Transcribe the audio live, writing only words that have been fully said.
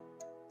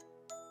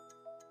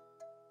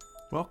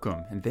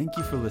Welcome, and thank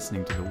you for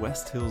listening to the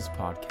West Hills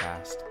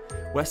Podcast.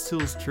 West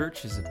Hills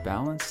Church is a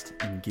balanced,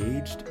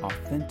 engaged,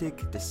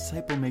 authentic,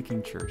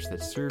 disciple-making church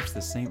that serves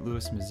the St.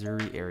 Louis,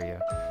 Missouri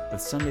area with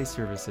Sunday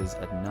services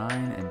at 9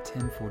 and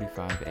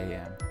 10:45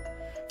 a.m.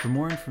 For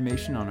more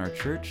information on our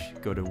church,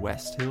 go to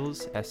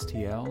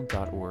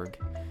westhillsstl.org.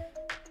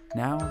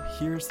 Now,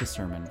 here's the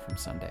sermon from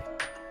Sunday.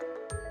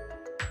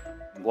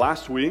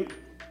 Last week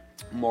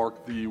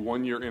marked the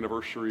one-year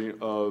anniversary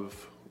of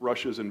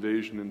Russia's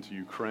invasion into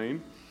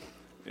Ukraine.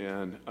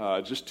 And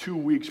just 2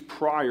 weeks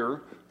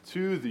prior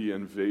to the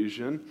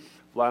invasion,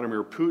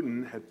 Vladimir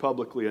Putin had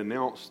publicly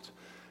announced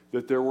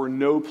that there were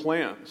no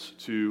plans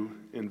to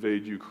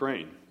invade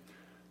Ukraine.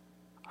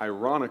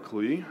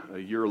 Ironically, a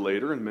year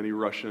later, and many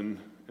Russian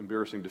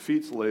embarrassing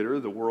defeats later,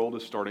 the world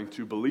is starting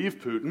to believe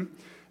Putin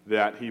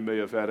that he may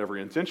have had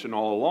every intention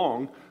all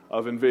along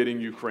of invading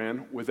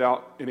Ukraine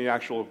without any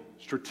actual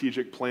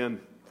strategic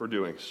plan for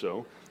doing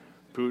so.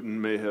 Putin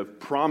may have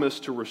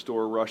promised to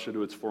restore Russia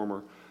to its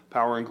former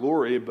power and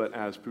glory, but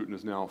as Putin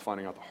is now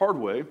finding out the hard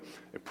way,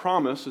 a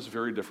promise is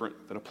very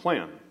different than a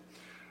plan.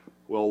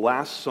 Well,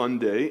 last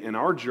Sunday, in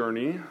our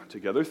journey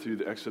together through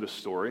the Exodus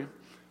story,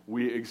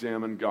 we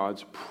examined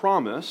God's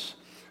promise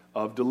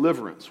of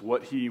deliverance,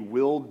 what he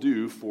will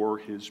do for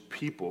his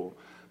people.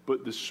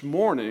 But this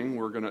morning,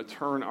 we're going to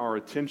turn our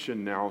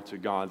attention now to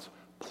God's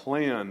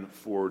plan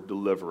for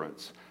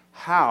deliverance.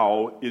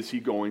 How is he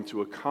going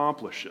to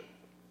accomplish it?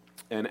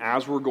 And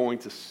as we're going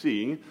to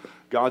see,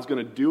 God's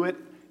going to do it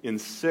in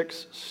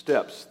 6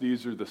 steps.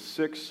 These are the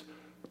 6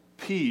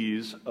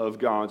 P's of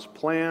God's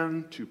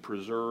plan to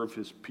preserve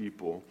his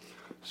people.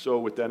 So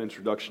with that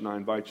introduction, I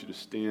invite you to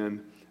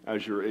stand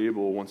as you're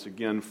able once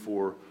again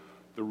for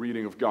the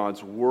reading of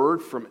God's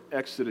word from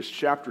Exodus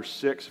chapter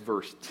 6,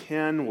 verse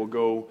 10. We'll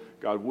go,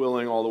 God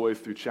willing, all the way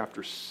through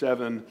chapter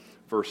 7,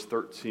 verse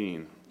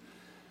 13.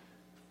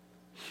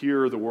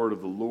 Hear the word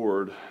of the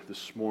Lord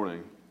this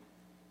morning.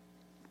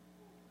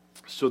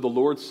 So the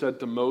Lord said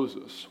to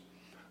Moses,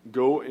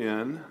 "Go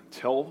in,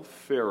 tell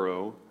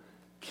Pharaoh,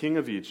 king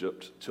of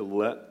Egypt, to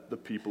let the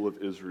people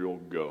of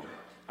Israel go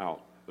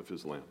out of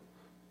his land."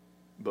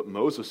 But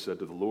Moses said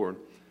to the Lord,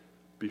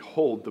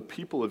 "Behold, the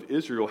people of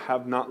Israel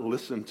have not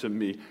listened to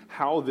me.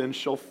 How then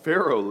shall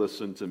Pharaoh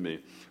listen to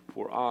me?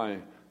 For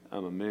I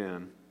am a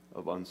man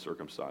of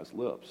uncircumcised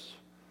lips."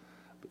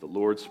 But the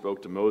Lord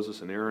spoke to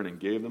Moses and Aaron and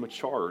gave them a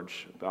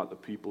charge about the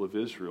people of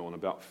Israel and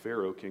about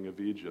Pharaoh, king of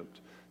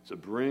Egypt, to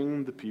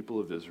bring the people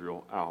of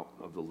Israel out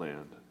of the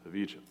land of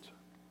Egypt.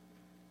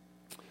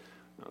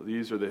 Now,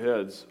 these are the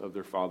heads of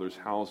their fathers'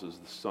 houses,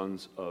 the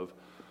sons of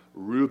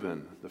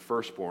Reuben, the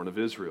firstborn of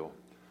Israel: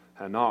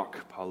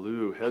 Hanok,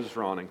 Palu,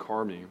 Hezron, and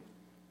Carmi.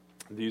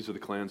 These are the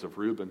clans of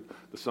Reuben.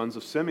 The sons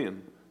of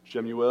Simeon: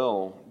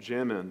 Jemuel,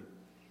 Jamin,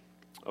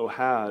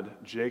 Ohad,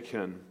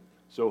 Jachin,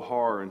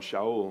 Zohar, and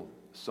Shaul,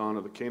 son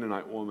of a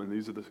Canaanite woman.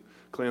 These are the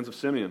clans of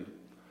Simeon.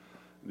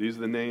 These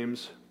are the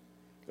names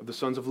of the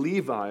sons of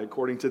Levi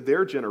according to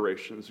their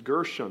generations: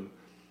 Gershon,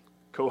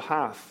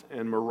 Kohath,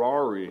 and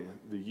Merari,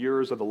 the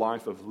years of the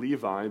life of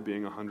Levi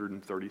being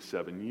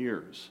 137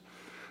 years.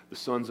 The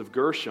sons of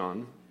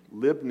Gershon: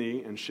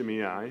 Libni and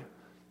Shimei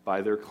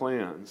by their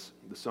clans.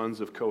 The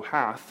sons of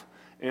Kohath: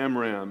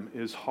 Amram,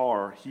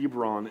 Izhar,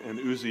 Hebron, and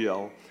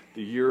Uziel,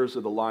 the years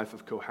of the life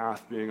of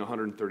Kohath being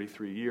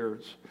 133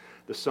 years.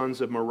 The sons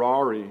of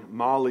Merari: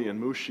 Mali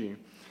and Mushi.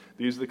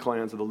 These are the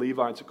clans of the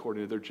Levites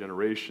according to their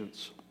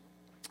generations.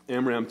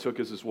 Amram took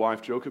as his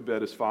wife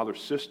Jochebed, his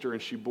father's sister,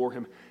 and she bore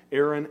him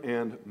Aaron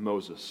and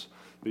Moses,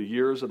 the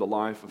years of the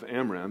life of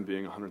Amram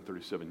being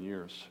 137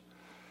 years.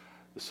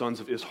 The sons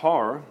of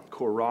Izhar: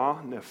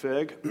 Korah,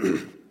 Nepheg,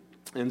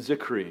 and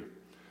Zikri.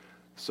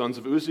 The sons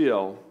of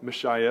Uziel: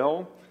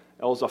 Mishael,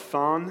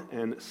 Elzaphan,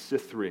 and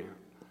Sithri.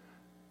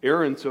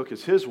 Aaron took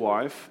as his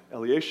wife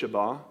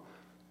Eliashibah,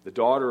 the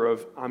daughter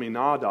of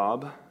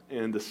Aminadab,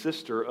 and the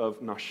sister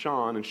of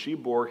Nahshon, and she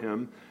bore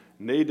him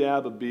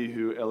Nadab,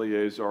 Abihu,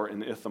 Eleazar,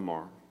 and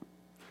Ithamar.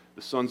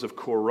 The sons of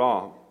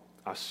Korah: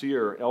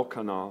 Asir,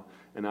 Elkanah,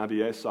 and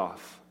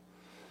Abiasaph.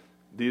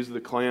 These are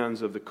the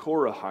clans of the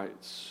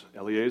Korahites.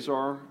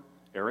 Eleazar,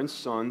 Aaron's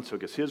son,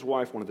 took as his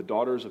wife one of the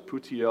daughters of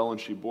Putiel, and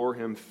she bore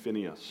him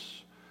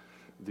Phinehas.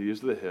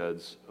 These are the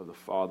heads of the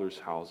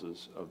fathers'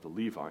 houses of the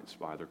Levites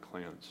by their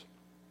clans.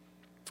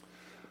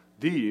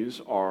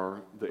 These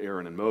are the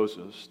Aaron and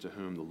Moses to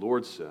whom the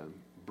Lord said,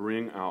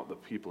 "Bring out the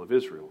people of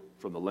Israel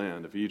from the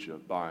land of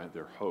Egypt by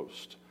their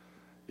host."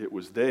 It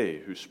was they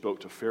who spoke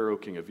to Pharaoh,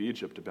 king of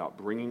Egypt, about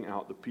bringing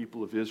out the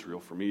people of Israel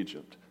from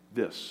Egypt.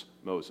 This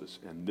Moses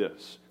and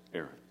this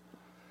Aaron.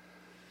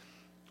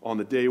 On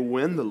the day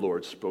when the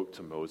Lord spoke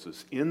to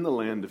Moses in the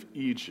land of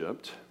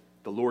Egypt,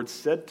 the Lord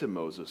said to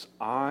Moses,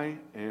 "I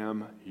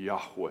am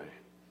Yahweh.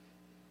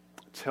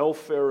 Tell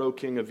Pharaoh,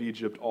 king of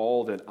Egypt,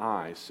 all that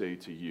I say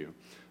to you."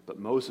 But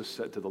Moses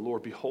said to the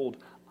Lord, "Behold,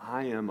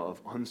 I am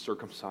of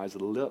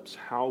uncircumcised lips.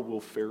 How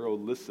will Pharaoh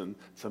listen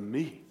to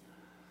me?"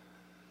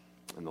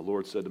 And the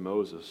Lord said to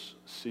Moses,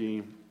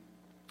 "See,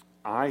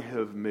 I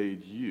have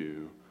made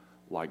you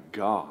like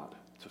God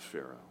to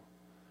Pharaoh.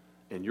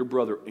 and your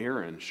brother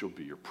Aaron shall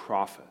be your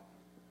prophet.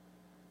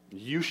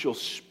 You shall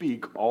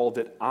speak all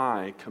that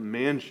I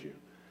command you,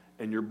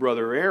 and your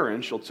brother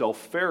Aaron shall tell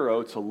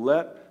Pharaoh to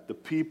let the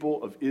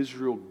people of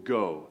Israel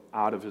go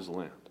out of his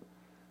land.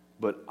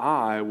 But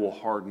I will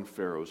harden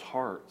Pharaoh's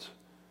heart.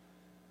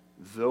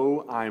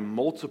 Though I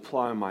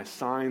multiply my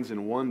signs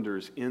and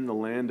wonders in the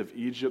land of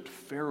Egypt,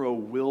 Pharaoh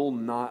will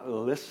not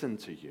listen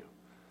to you.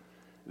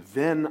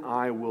 Then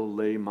I will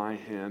lay my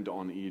hand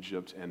on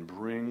Egypt and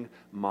bring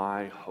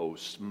my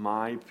hosts,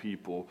 my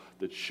people,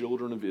 the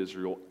children of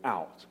Israel,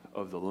 out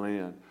of the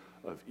land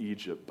of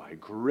Egypt by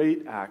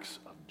great acts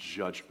of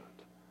judgment.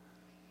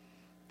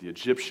 The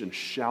Egyptians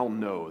shall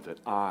know that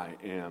I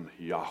am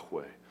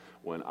Yahweh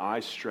when I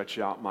stretch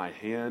out my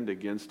hand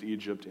against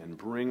Egypt and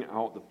bring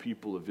out the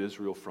people of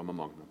Israel from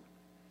among them.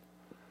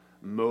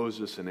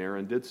 Moses and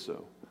Aaron did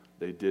so.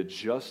 They did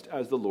just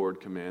as the Lord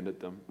commanded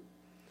them.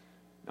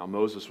 Now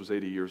Moses was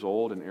 80 years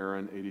old and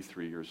Aaron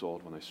 83 years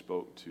old when they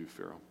spoke to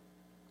Pharaoh.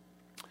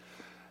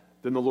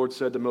 Then the Lord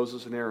said to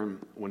Moses and Aaron,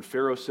 when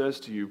Pharaoh says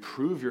to you,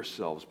 prove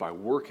yourselves by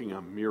working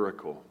a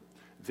miracle,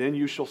 then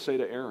you shall say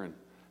to Aaron,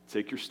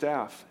 take your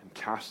staff and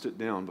cast it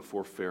down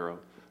before Pharaoh,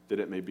 that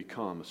it may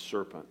become a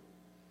serpent.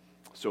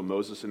 So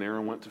Moses and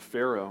Aaron went to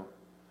Pharaoh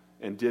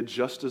and did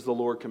just as the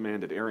Lord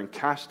commanded. Aaron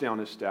cast down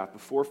his staff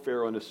before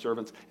Pharaoh and his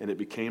servants, and it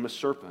became a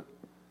serpent.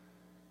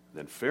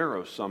 Then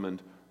Pharaoh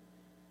summoned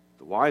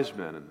the wise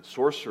men and the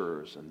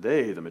sorcerers, and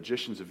they, the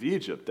magicians of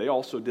Egypt, they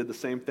also did the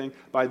same thing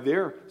by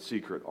their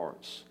secret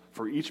arts.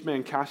 For each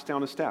man cast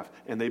down his staff,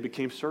 and they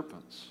became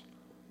serpents.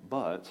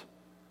 But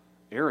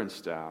Aaron's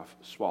staff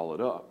swallowed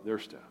up their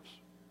staffs.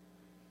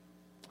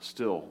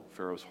 Still,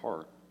 Pharaoh's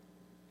heart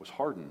was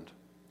hardened,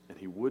 and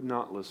he would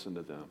not listen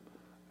to them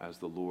as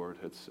the Lord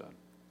had said.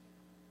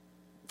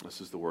 This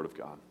is the word of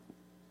God.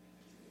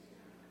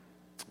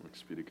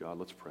 Thanks be to God.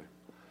 Let's pray.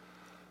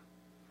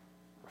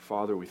 Our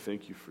Father, we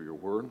thank you for your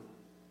word.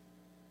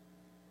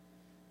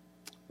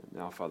 And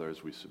now, Father,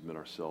 as we submit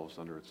ourselves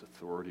under its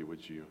authority,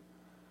 would you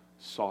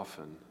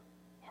soften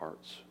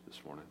hearts this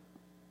morning?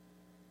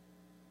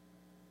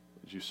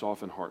 Would you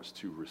soften hearts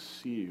to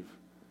receive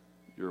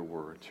your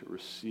word, to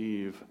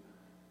receive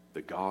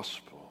the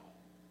gospel,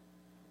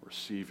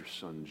 receive your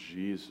Son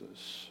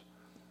Jesus?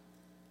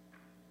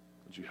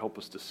 Would you help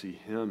us to see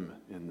him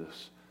in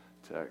this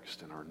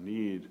text and our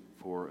need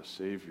for a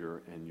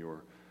Savior and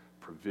your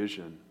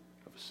provision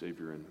of a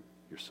Savior in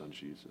your Son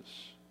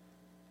Jesus?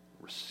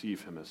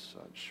 Receive him as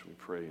such. We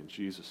pray in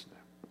Jesus'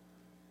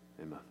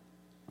 name. Amen.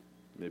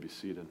 You may be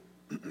seated.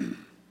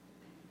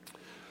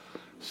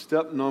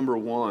 Step number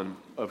one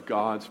of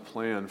God's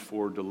plan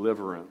for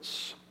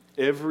deliverance.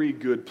 Every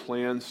good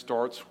plan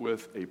starts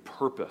with a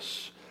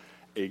purpose,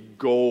 a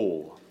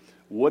goal.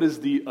 What is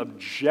the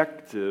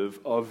objective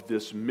of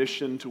this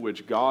mission to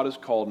which God has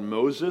called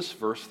Moses?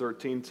 Verse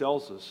 13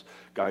 tells us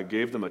God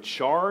gave them a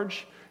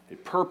charge, a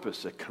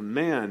purpose, a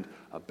command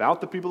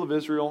about the people of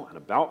Israel and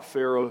about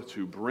Pharaoh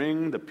to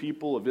bring the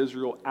people of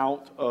Israel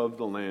out of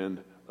the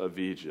land of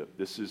Egypt.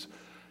 This is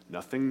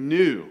nothing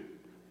new.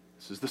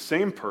 This is the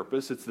same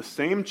purpose. It's the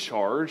same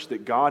charge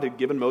that God had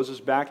given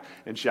Moses back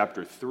in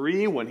chapter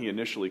 3 when he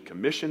initially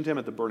commissioned him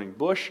at the burning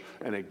bush,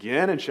 and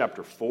again in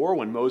chapter 4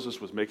 when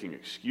Moses was making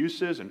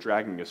excuses and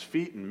dragging his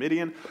feet in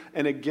Midian,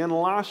 and again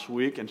last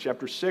week in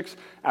chapter 6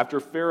 after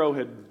Pharaoh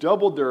had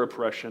doubled their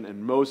oppression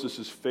and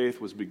Moses'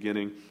 faith was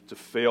beginning to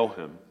fail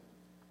him.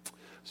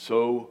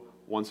 So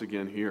once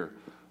again here,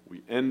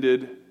 we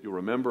ended, you'll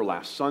remember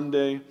last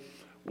Sunday,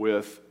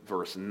 with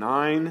verse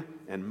 9,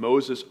 and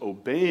Moses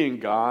obeying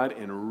God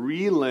and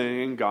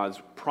relaying God's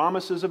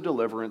promises of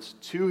deliverance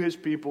to his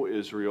people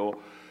Israel.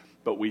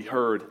 But we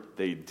heard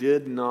they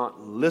did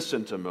not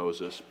listen to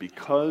Moses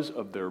because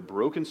of their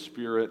broken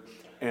spirit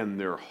and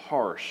their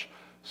harsh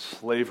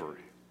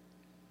slavery.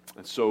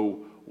 And so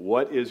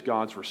what is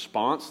God's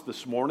response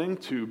this morning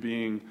to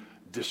being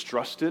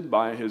distrusted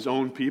by his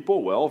own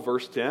people? Well,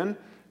 verse 10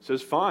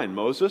 says, fine,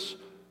 Moses,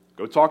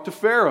 go talk to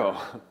Pharaoh.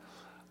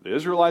 The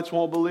Israelites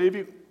won't believe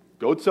you.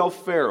 Go tell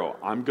Pharaoh,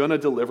 I'm going to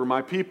deliver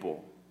my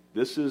people.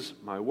 This is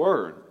my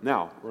word.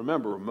 Now,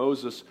 remember,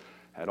 Moses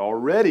had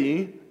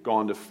already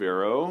gone to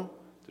Pharaoh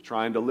to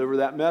try and deliver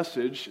that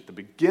message at the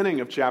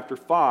beginning of chapter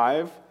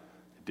 5.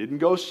 It didn't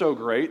go so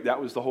great.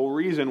 That was the whole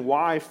reason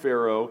why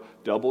Pharaoh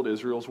doubled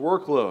Israel's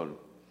workload.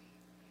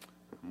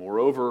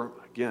 Moreover,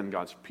 again,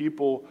 God's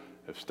people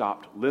have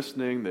stopped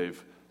listening.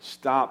 They've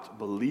stopped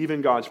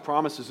believing God's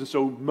promises. And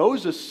so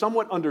Moses,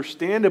 somewhat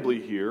understandably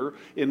here,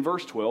 in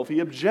verse 12, he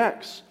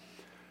objects.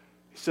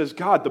 He says,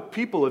 God, the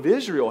people of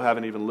Israel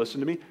haven't even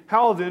listened to me.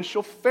 How then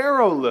shall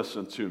Pharaoh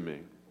listen to me?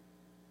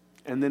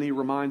 And then he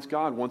reminds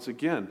God once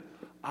again,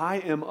 I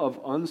am of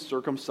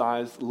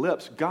uncircumcised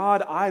lips.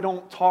 God, I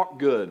don't talk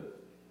good.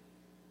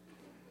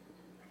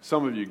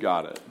 Some of you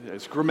got it.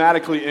 It's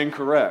grammatically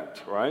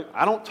incorrect, right?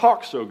 I don't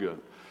talk so good.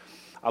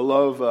 I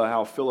love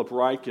how Philip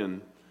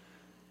Ryken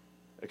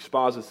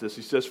exposits this.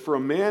 He says, for a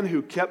man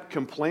who kept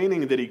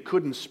complaining that he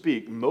couldn't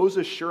speak,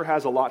 Moses sure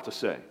has a lot to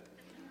say.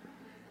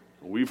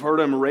 We've heard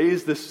him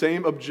raise the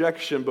same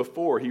objection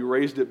before. He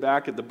raised it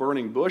back at the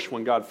burning bush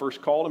when God first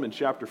called him in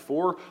chapter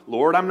 4.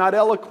 Lord, I'm not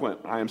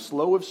eloquent. I am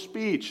slow of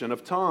speech and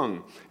of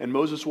tongue. And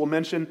Moses will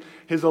mention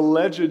his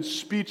alleged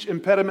speech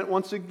impediment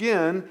once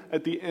again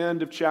at the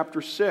end of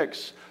chapter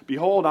 6.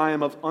 Behold, I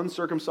am of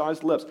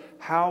uncircumcised lips.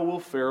 How will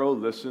Pharaoh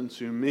listen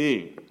to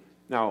me?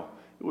 Now,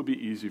 it would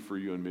be easy for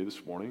you and me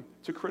this morning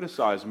to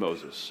criticize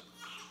Moses.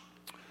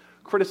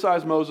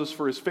 Criticize Moses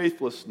for his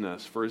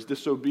faithlessness, for his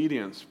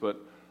disobedience, but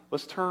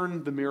let's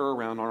turn the mirror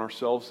around on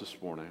ourselves this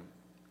morning.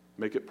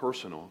 Make it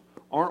personal.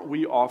 Aren't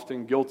we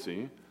often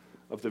guilty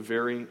of the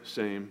very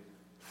same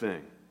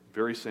thing,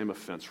 very same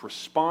offense,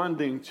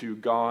 responding to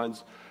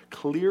God's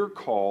clear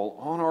call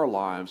on our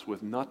lives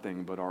with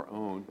nothing but our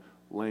own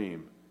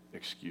lame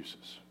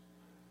excuses?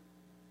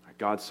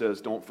 God says,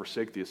 don't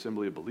forsake the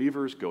assembly of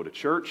believers, go to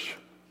church,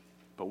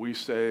 but we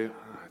say,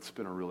 it's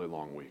been a really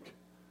long week.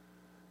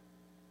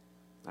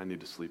 I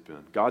need to sleep in.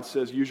 God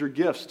says, use your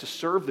gifts to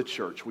serve the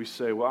church. We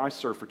say, well, I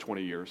served for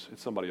 20 years.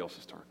 It's somebody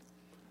else's turn.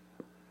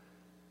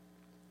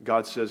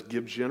 God says,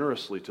 give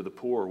generously to the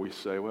poor. We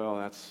say, well,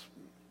 that's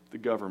the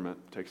government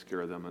takes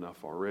care of them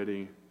enough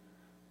already.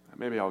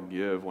 Maybe I'll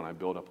give when I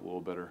build up a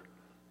little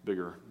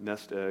bigger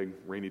nest egg,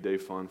 rainy day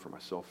fund for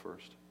myself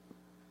first.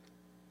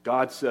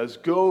 God says,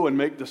 go and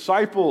make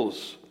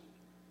disciples.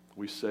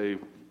 We say,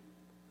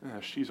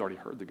 she's already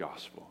heard the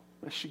gospel.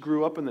 She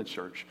grew up in the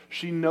church.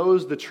 She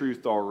knows the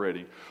truth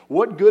already.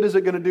 What good is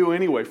it going to do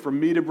anyway for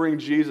me to bring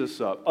Jesus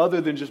up other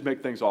than just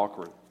make things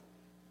awkward?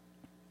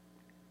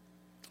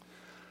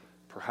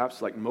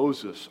 Perhaps like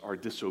Moses, our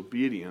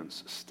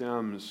disobedience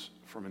stems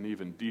from an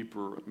even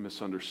deeper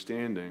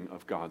misunderstanding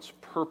of God's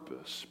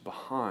purpose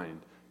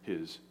behind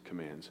his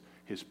commands,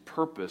 his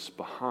purpose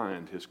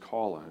behind his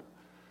calling.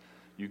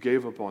 You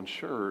gave up on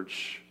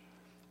church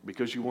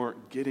because you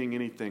weren't getting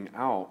anything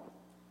out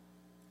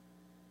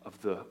of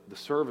the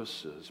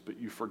services, but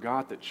you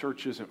forgot that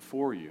church isn't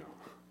for you.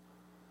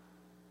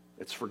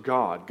 It's for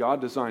God. God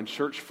designed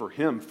church for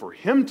him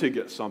to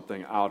get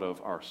something out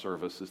of our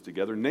services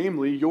together,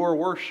 namely your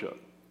worship.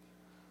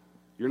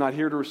 You're not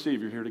here to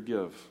receive, you're here to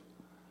give.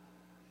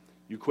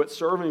 You quit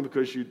serving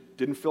because you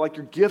didn't feel like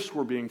your gifts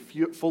were being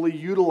fully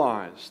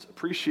utilized,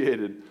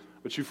 appreciated,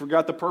 but you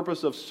forgot the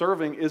purpose of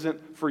serving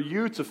isn't for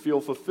you to feel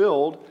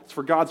fulfilled, it's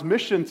for God's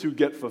mission to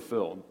get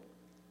fulfilled.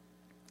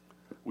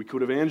 We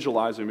quit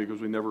evangelizing because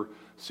we never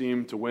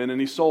seem to win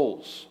any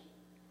souls.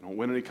 We don't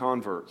win any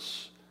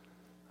converts.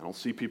 I don't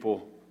see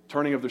people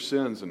turning of their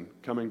sins and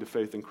coming to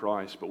faith in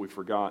Christ, but we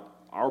forgot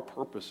our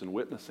purpose in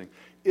witnessing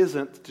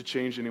isn't to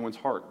change anyone's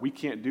heart. We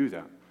can't do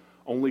that.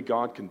 Only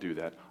God can do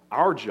that.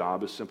 Our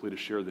job is simply to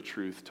share the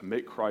truth, to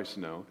make Christ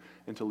known,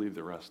 and to leave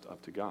the rest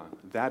up to God.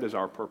 That is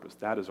our purpose.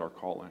 That is our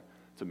calling,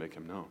 to make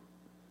him known.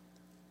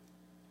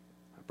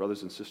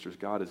 Brothers and sisters,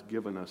 God has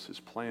given us his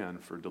plan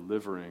for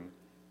delivering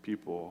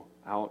people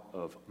out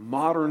of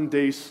modern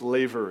day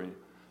slavery,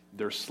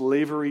 their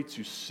slavery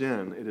to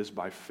sin. It is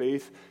by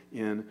faith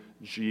in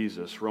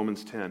Jesus.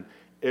 Romans 10,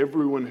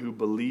 everyone who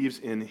believes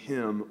in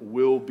him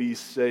will be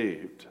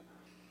saved.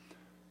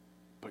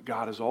 But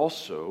God has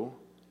also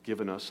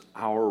given us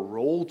our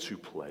role to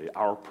play,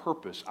 our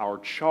purpose, our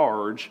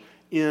charge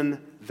in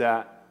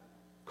that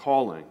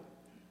calling.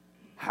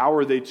 How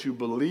are they to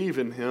believe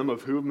in him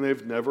of whom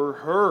they've never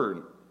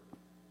heard?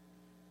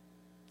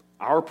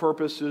 Our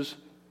purpose is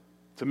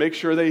to make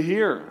sure they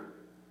hear.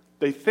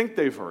 They think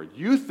they've heard.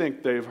 You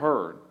think they've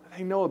heard.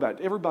 They know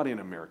about, everybody in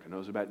America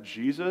knows about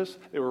Jesus.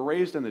 They were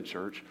raised in the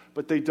church,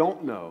 but they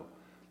don't know.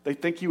 They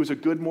think he was a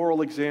good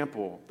moral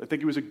example. They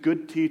think he was a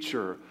good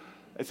teacher.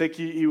 They think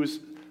he was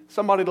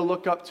somebody to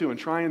look up to and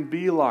try and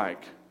be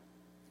like.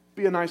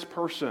 Be a nice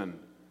person.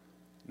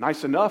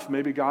 Nice enough,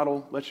 maybe God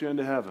will let you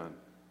into heaven.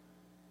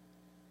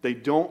 They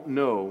don't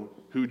know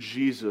who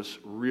Jesus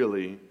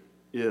really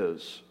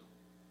is.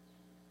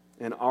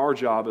 And our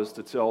job is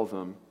to tell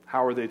them,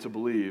 how are they to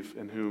believe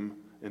in him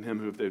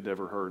who they've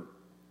never heard?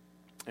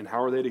 And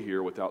how are they to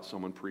hear without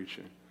someone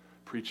preaching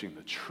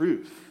the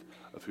truth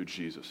of who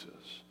Jesus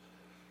is?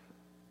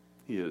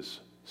 He is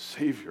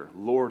Savior,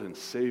 Lord and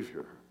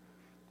Savior,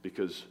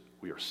 because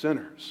we are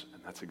sinners,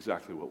 and that's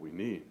exactly what we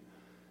need.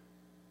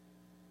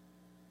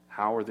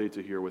 How are they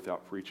to hear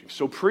without preaching?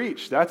 So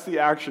preach. That's the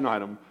action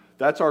item.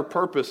 That's our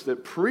purpose,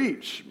 that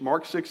preach.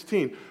 Mark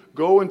 16.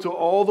 Go into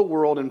all the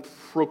world and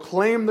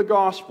proclaim the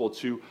gospel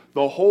to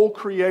the whole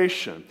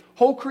creation.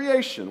 Whole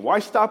creation. Why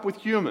stop with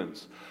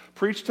humans?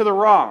 Preach to the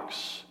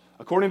rocks.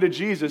 According to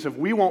Jesus, if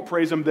we won't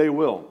praise him, they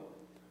will.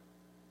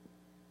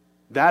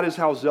 That is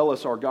how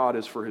zealous our God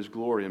is for his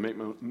glory.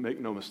 And make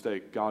no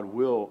mistake, God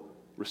will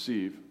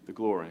receive the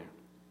glory.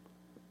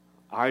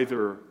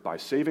 Either by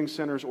saving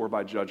sinners or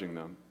by judging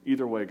them.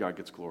 Either way, God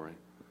gets glory.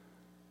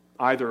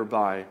 Either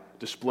by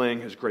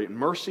displaying his great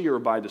mercy or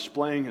by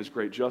displaying his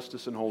great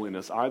justice and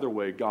holiness. Either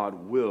way, God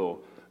will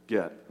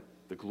get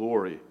the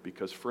glory.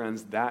 Because,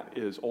 friends, that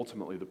is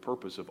ultimately the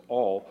purpose of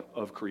all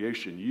of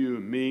creation. You,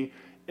 me,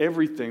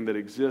 everything that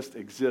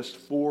exists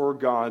for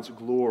God's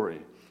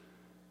glory.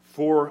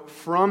 For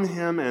from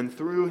him and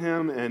through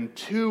him and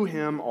to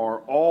him are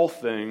all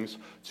things.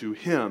 To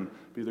him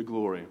be the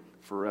glory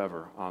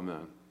forever.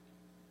 Amen.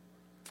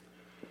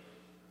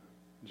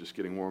 Just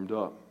getting warmed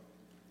up.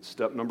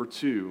 Step number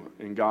 2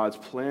 in God's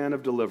plan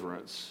of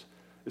deliverance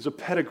is a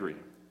pedigree.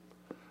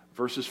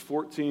 Verses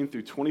 14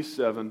 through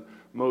 27,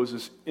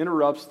 Moses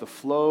interrupts the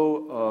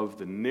flow of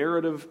the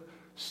narrative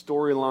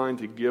storyline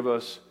to give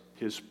us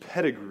his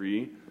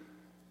pedigree,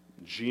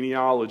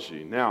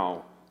 genealogy.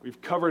 Now,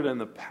 we've covered in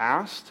the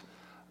past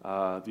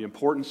the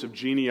importance of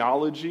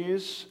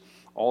genealogies,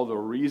 all the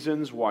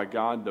reasons why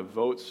God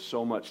devotes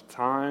so much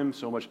time,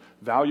 so much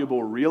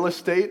valuable real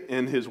estate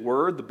in His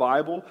Word, the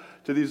Bible,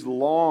 to these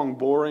long,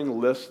 boring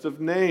lists of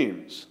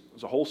names.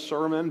 There's a whole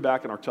sermon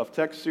back in our Tough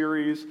Text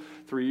series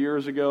 3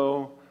 years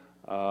ago,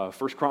 1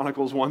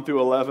 Chronicles 1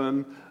 through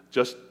 11,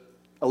 just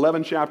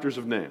 11 chapters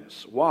of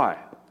names. Why?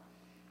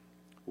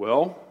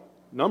 Well,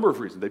 number of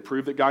reasons. They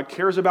prove that God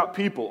cares about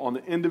people on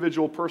the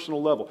individual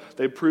personal level.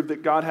 They prove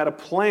that God had a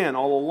plan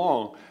all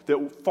along,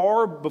 that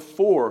far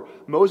before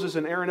Moses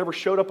and Aaron ever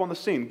showed up on the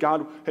scene,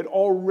 God had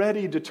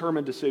already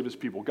determined to save His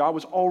people. God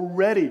was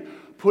already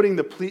putting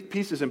the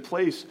pieces in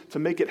place to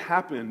make it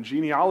happen.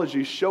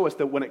 Genealogies show us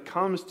that when it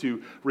comes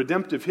to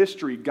redemptive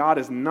history, God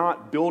is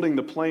not building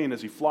the plane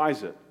as He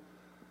flies it.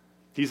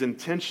 He's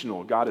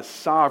intentional. God is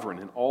sovereign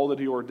in all that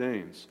He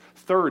ordains.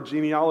 Third,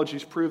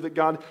 genealogies prove that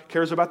God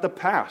cares about the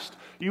past.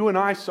 You and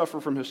I suffer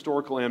from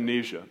historical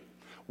amnesia.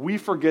 We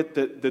forget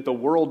that the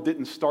world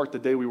didn't start the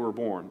day we were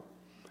born.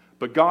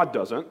 But God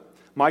doesn't.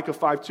 Micah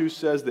 5:2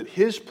 says that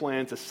His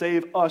plan to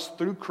save us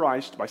through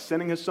Christ by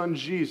sending His Son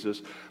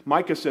Jesus,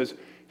 Micah says,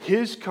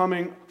 His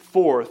coming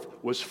forth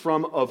was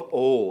from of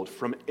old,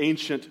 from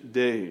ancient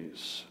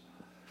days.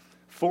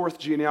 Fourth,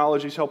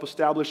 genealogies help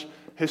establish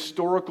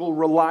historical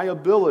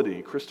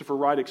reliability. Christopher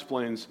Wright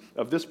explains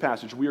of this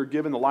passage, we are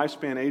given the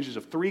lifespan ages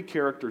of 3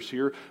 characters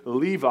here: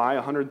 Levi,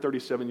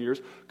 137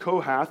 years,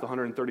 Kohath,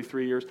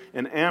 133 years,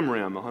 and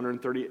Amram,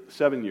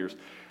 137 years.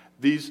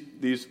 These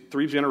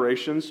 3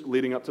 generations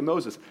leading up to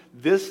Moses.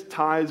 This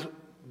ties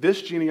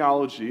this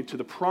genealogy to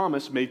the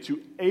promise made to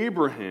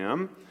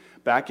Abraham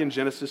back in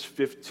Genesis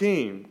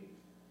 15.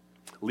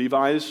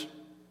 Levi's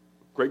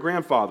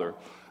great-grandfather.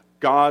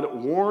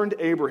 God warned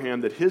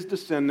Abraham that his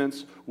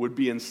descendants would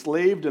be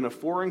enslaved in a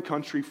foreign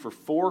country for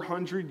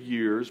 400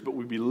 years, but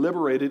would be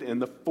liberated in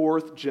the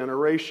 4th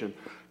generation.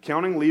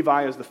 Counting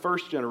Levi as the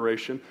 1st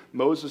generation,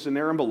 Moses and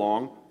Aaron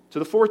belong to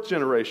the 4th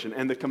generation.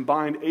 And the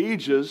combined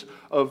ages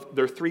of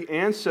their 3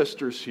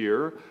 ancestors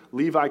here,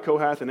 Levi,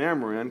 Kohath, and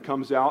Amram,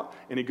 comes out,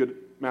 any good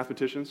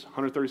mathematicians?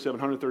 137,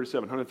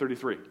 137,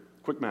 133.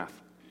 Quick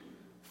math.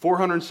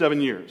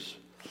 407 years,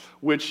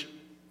 which...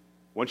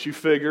 once you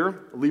figure,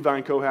 Levi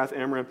and Kohath,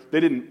 Amram, they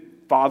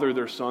didn't father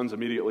their sons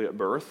immediately at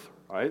birth,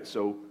 right?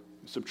 So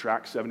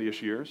subtract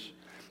 70-ish years.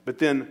 But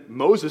then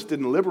Moses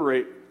didn't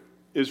liberate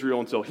Israel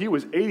until he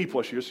was 80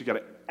 plus years, so you got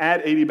to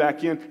add 80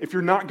 back in. If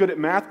you're not good at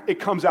math, it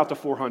comes out to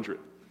 400.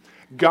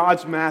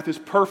 God's math is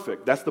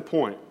perfect. That's the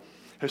point.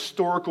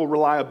 Historical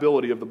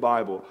reliability of the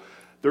Bible.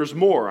 There's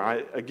more.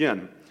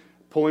 Again,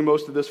 pulling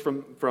most of this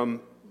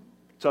from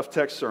Tough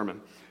Text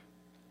sermon.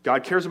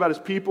 God cares about His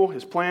people,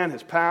 His plan,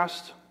 His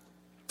past,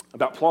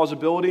 about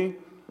plausibility,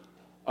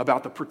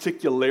 about the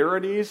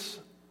particularities.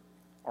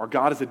 Our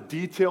God is a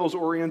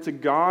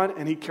details-oriented God,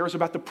 and He cares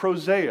about the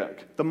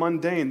prosaic, the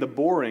mundane, the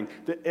boring,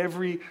 the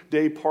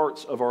everyday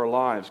parts of our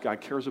lives. God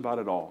cares about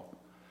it all.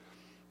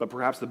 But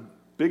perhaps the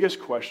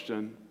biggest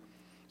question,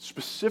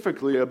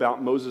 specifically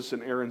about Moses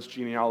and Aaron's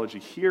genealogy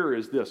here,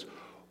 is this: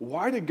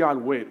 why did God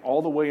wait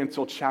all the way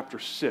until chapter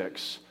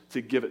 6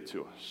 to give it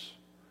to us?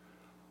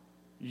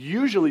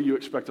 Usually you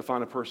expect to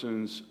find a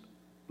person's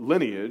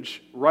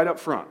lineage right up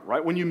front,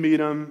 right when you meet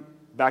them,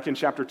 back in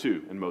chapter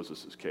 2 in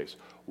Moses' case.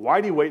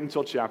 Why do you wait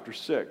until chapter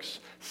 6?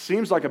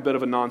 Seems like a bit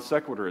of a non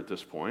sequitur at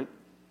this point,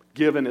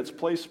 given its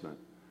placement.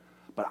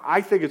 But I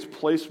think its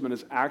placement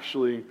is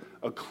actually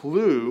a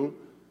clue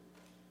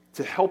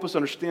to help us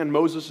understand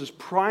Moses'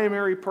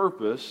 primary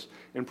purpose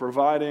in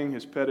providing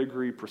his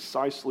pedigree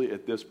precisely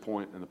at this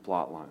point in the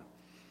plot line.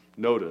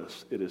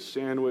 Notice, it is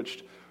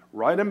sandwiched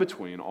right in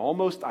between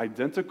almost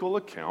identical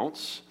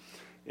accounts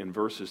in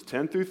verses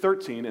 10 through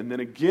 13, and then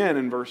again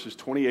in verses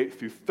 28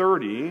 through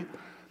 30,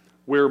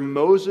 where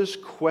Moses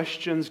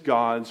questions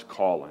God's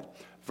calling.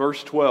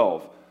 Verse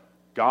 12,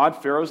 God,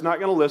 Pharaoh's not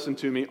going to listen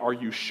to me. Are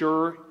you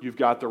sure you've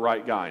got the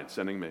right guy in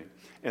sending me?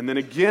 And then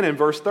again in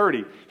verse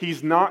 30,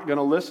 he's not going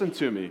to listen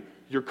to me.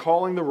 You're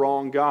calling the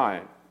wrong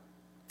guy.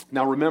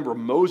 Now remember,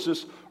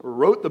 Moses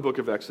wrote the book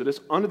of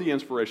Exodus under the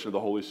inspiration of the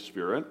Holy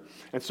Spirit,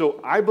 and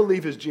so I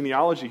believe his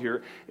genealogy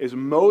here is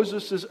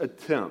Moses'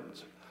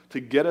 attempt to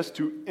get us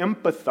to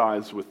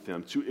empathize with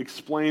them, to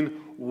explain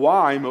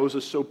why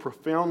Moses so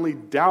profoundly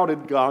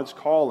doubted God's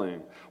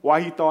calling,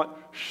 why he thought,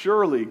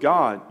 surely,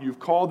 God, you've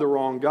called the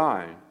wrong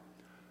guy.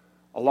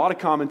 A lot of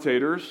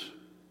commentators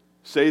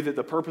say that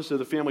the purpose of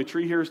the family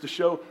tree here is to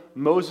show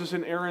Moses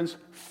and Aaron's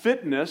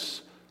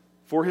fitness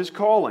for his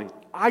calling.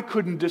 I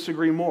couldn't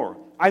disagree more.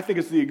 I think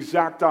it's the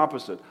exact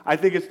opposite. I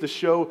think it's to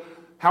show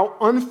how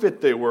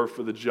unfit they were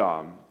for the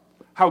job,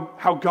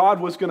 how God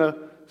was going to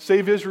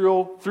save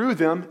Israel through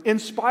them in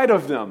spite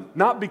of them,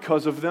 not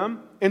because of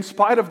them, in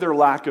spite of their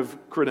lack of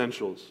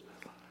credentials,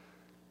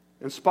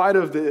 in spite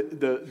of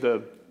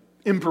the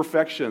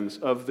imperfections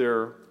of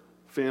their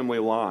family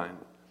line.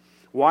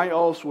 Why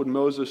else would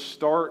Moses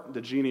start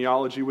the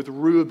genealogy with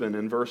Reuben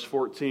in verse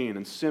 14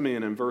 and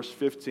Simeon in verse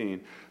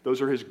 15?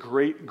 Those are his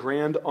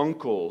great-grand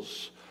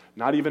uncles,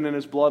 not even in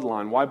his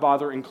bloodline. Why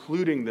bother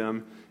including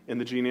them in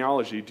the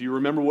genealogy? Do you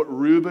remember what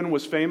Reuben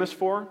was famous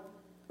for?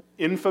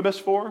 Infamous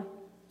for?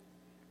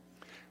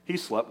 He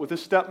slept with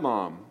his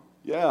stepmom.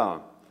 Yeah.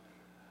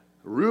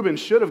 Reuben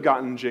should have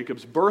gotten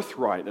Jacob's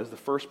birthright as the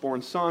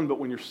firstborn son, but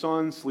when your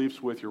son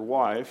sleeps with your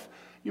wife,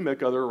 you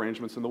make other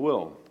arrangements in the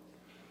will.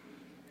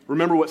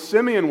 Remember what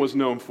Simeon was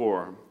known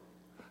for.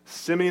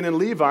 Simeon and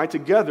Levi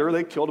together,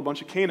 they killed a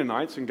bunch of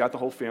Canaanites and got the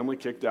whole family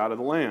kicked out of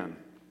the land.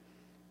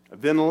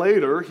 Then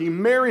later, he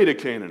married a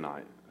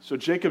Canaanite. So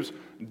Jacob's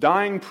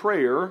dying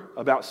prayer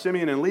about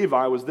Simeon and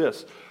Levi was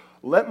this: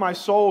 let my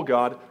soul,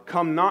 God,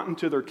 come not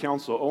into their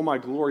counsel. O my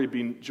glory,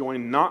 be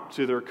joined not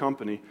to their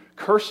company.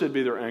 Cursed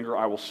be their anger.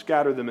 I will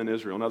scatter them in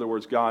Israel. In other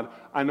words, God,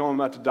 I know I'm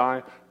about to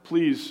die.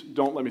 Please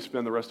don't let me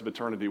spend the rest of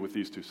eternity with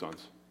these two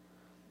sons.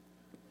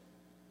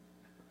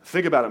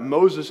 Think about it.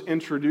 Moses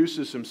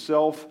introduces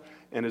himself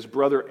and his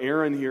brother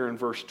Aaron here in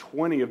verse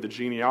 20 of the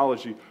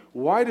genealogy.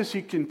 Why does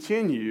he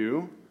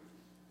continue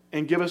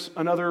and give us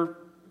another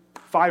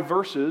 5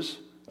 verses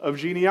of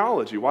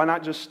genealogy? Why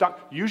not just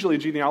stop? Usually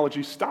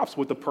genealogy stops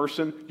with the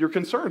person you're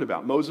concerned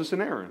about, Moses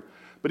and Aaron.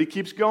 But he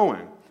keeps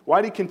going.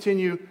 Why did he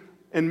continue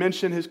and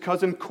mention his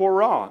cousin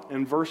Korah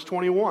in verse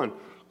 21?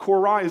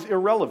 Korah is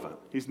irrelevant.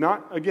 He's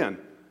not, again,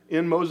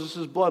 in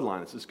Moses'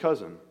 bloodline. It's his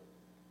cousin.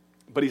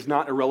 But he's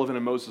not irrelevant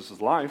in Moses'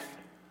 life,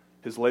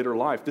 his later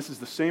life. This is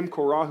the same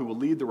Korah who will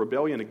lead the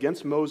rebellion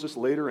against Moses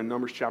later in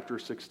Numbers chapter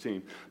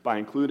 16. By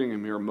including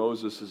him here,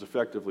 Moses is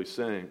effectively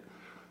saying,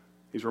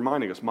 he's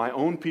reminding us, my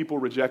own people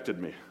rejected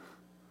me.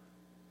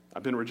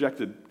 I've been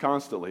rejected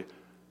constantly.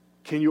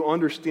 Can you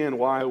understand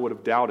why I would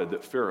have doubted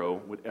that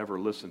Pharaoh would ever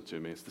listen to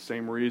me? It's the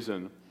same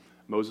reason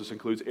Moses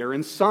includes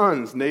Aaron's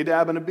sons,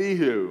 Nadab and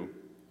Abihu,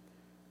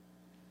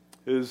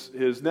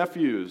 his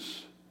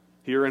nephews,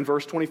 here in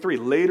verse 23.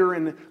 Later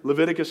in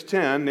Leviticus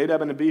 10,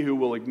 Nadab and Abihu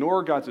will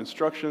ignore God's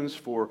instructions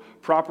for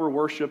proper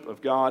worship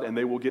of God, and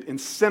they will get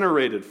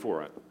incinerated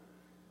for it.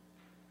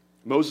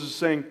 Moses is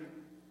saying,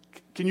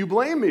 can you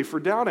blame me for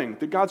doubting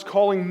that God's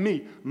calling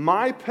me?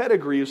 My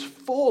pedigree is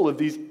full of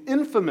these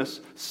infamous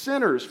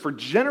sinners for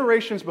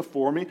generations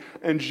before me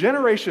and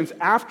generations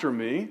after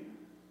me.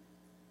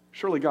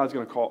 Surely God's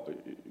going to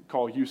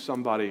call you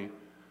somebody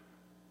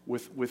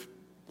with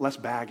less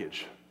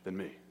baggage than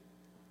me.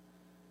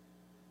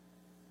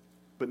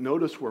 But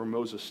notice where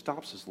Moses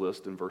stops his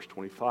list in verse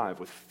 25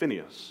 with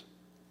Phinehas.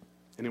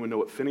 Anyone know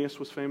what Phinehas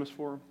was famous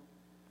for?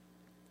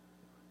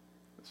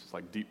 This is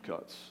like deep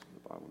cuts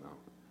in the Bible now.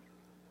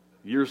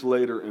 Years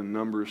later in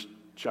Numbers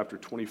chapter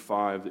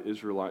 25, the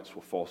Israelites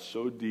will fall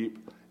so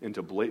deep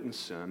into blatant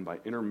sin by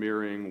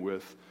intermarrying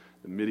with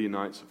the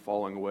Midianites,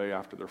 falling away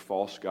after their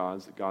false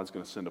gods, that God's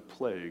going to send a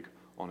plague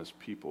on his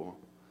people.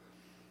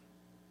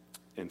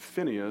 And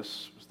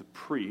Phinehas was the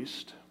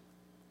priest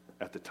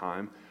at the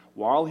time.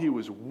 While he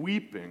was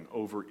weeping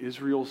over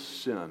Israel's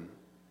sin,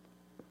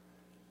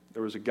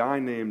 there was a guy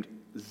named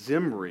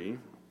Zimri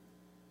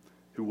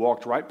who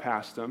walked right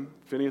past him.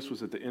 Phinehas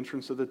was at the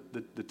entrance of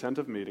the tent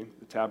of meeting,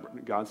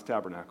 God's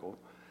tabernacle.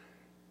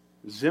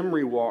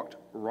 Zimri walked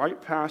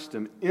right past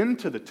him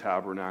into the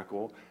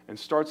tabernacle and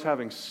starts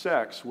having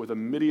sex with a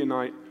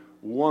Midianite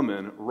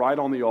woman right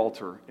on the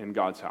altar in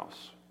God's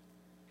house.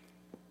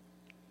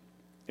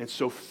 And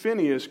so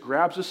Phinehas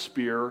grabs a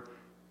spear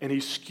and he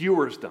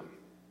skewers them.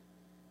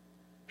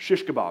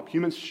 Shish kebab,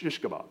 human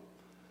shish kebab,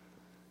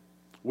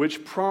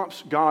 which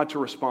prompts God to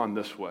respond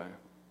this way.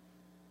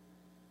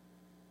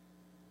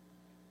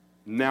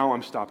 Now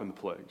I'm stopping the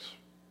plagues.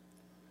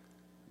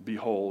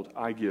 Behold,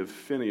 I give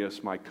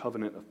Phinehas my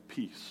covenant of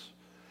peace,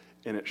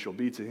 and it shall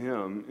be to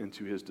him and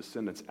to his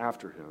descendants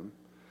after him,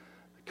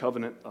 the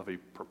covenant of a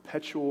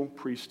perpetual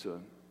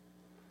priesthood,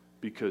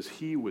 because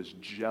he was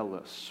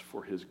jealous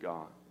for his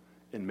God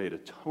and made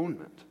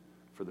atonement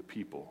for the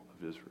people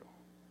of Israel.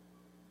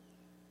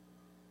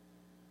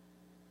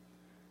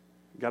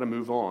 Got to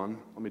move on.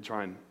 Let me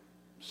try and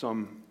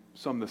sum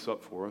this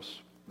up for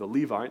us. The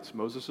Levites,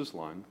 Moses'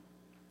 line,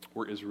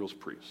 were Israel's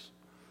priests.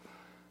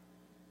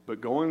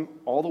 But going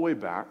all the way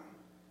back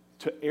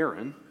to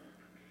Aaron,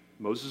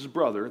 Moses'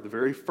 brother, the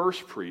very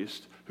first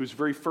priest, whose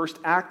very first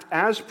act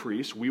as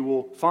priest, we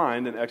will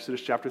find in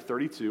Exodus chapter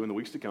 32 in the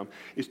weeks to come,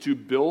 is to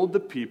build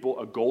the people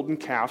a golden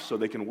calf so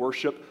they can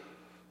worship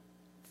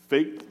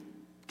fake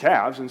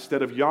calves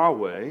instead of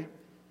Yahweh.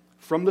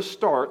 From the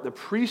start, the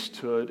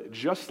priesthood,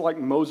 just like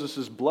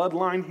Moses'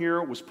 bloodline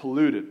here, was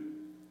polluted.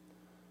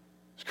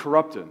 It's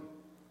corrupted,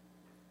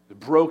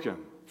 broken,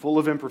 full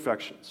of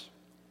imperfections.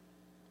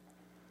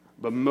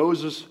 But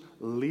Moses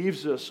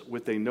leaves us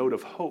with a note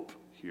of hope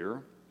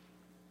here.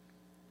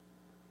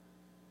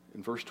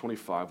 in verse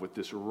 25 with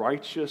this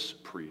righteous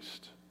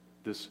priest,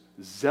 this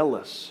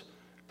zealous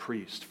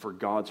priest for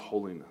God's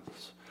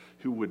holiness,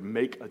 who would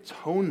make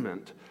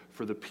atonement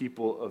for the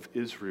people of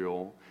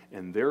Israel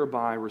and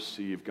thereby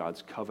receive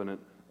God's covenant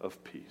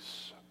of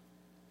peace.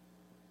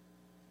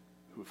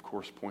 Who, of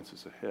course, points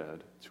us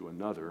ahead to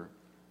another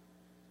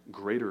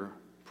greater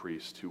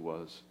priest who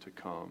was to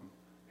come,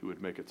 who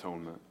would make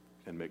atonement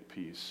and make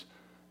peace,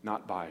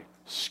 not by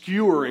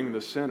skewering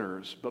the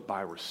sinners, but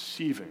by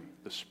receiving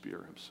the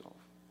Spirit himself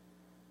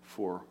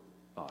for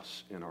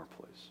us in our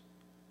place.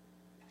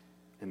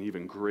 An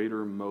even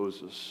greater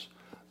Moses,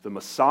 the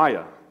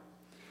Messiah.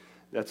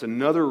 That's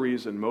another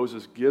reason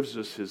Moses gives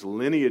us his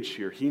lineage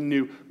here.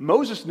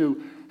 Moses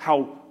knew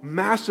how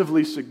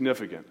massively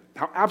significant,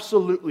 how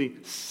absolutely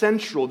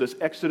central this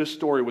Exodus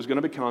story was going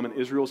to become in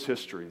Israel's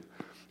history.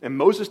 And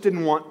Moses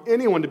didn't want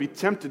anyone to be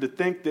tempted to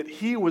think that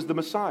he was the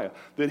Messiah,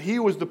 that he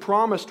was the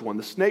promised one,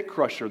 the snake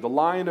crusher, the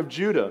Lion of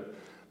Judah,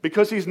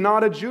 because he's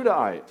not a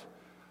Judahite.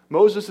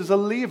 Moses is a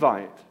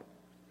Levite.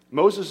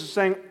 Moses is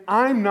saying,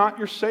 I'm not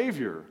your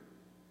Savior.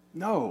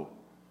 No.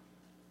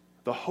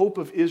 The hope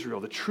of Israel,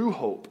 the true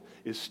hope,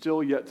 is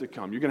still yet to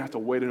come. You're going to have to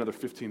wait another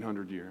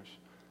 1,500 years,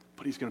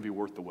 but he's going to be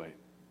worth the wait.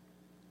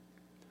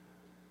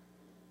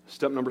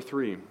 Step number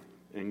 3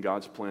 in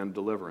God's plan of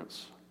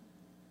deliverance.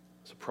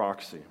 It's a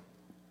proxy.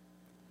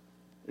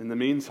 In the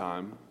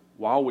meantime,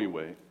 while we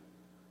wait,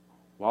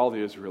 while the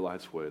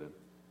Israelites waited,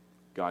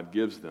 God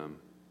gives them,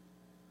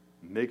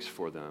 makes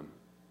for them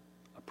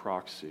a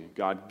proxy.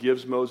 God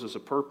gives Moses a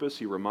purpose.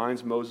 He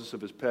reminds Moses of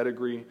his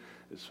pedigree,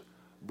 his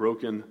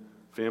broken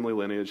family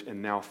lineage.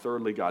 And now,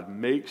 thirdly, God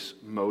makes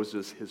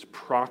Moses his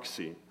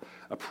proxy.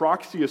 A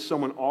proxy is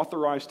someone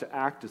authorized to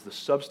act as the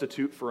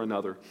substitute for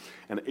another,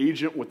 an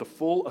agent with the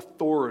full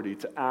authority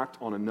to act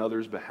on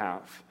another's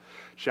behalf.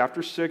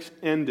 Chapter 6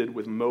 ended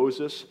with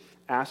Moses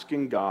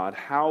asking God,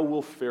 how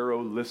will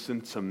Pharaoh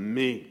listen to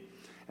me?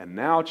 And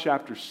now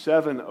chapter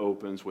 7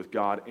 opens with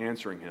God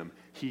answering him,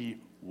 he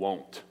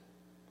won't.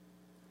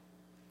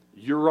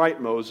 You're right,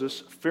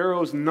 Moses.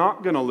 Pharaoh's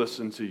not going to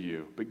listen to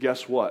you. But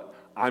guess what?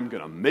 I'm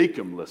going to make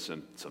him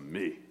listen to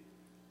me.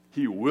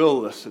 He will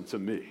listen to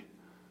me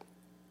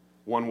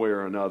one way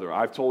or another.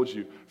 I've told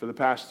you for the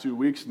past 2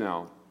 weeks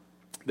now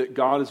that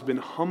God has been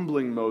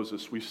humbling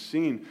Moses. We've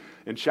seen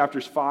in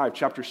chapters 5,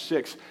 chapter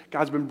 6,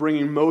 God's been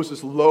bringing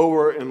Moses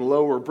lower and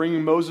lower,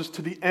 bringing Moses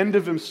to the end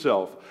of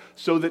himself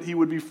so that he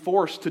would be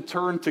forced to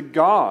turn to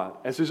God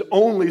as his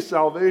only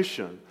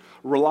salvation,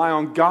 rely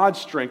on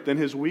God's strength and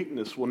his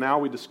weakness. Well, now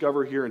we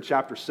discover here in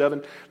chapter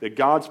 7 that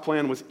God's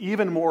plan was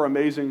even more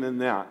amazing than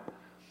that,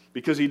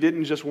 because he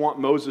didn't just want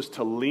Moses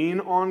to lean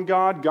on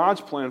God.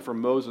 God's plan for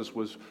Moses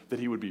was that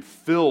he would be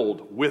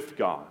filled with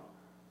God.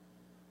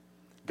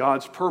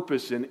 God's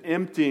purpose in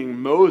emptying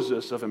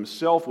Moses of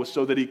himself was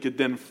so that he could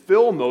then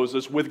fill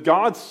Moses with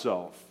God's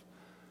self.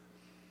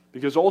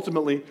 Because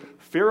ultimately,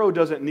 Pharaoh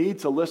doesn't need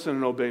to listen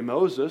and obey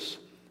Moses.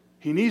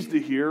 He needs to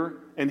hear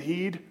and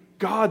heed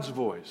God's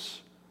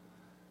voice.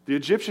 The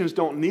Egyptians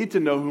don't need to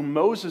know who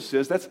Moses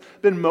is. That's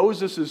been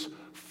Moses'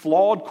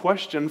 flawed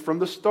question from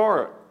the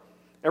start.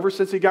 Ever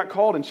since he got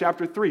called in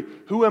chapter 3.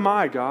 Who am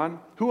I, God?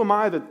 Who am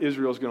I that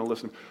Israel's going to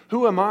listen to?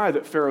 Who am I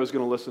that Pharaoh's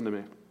going to listen to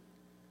me?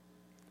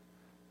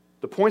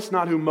 The point's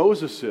not who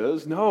Moses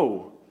is,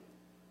 no.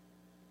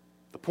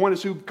 The point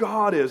is who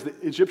God is. The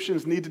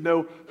Egyptians need to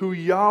know who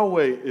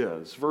Yahweh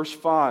is. Verse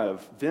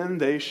 5, then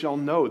they shall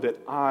know that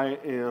I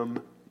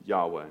am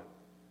Yahweh.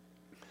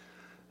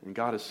 And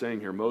God is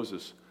saying here,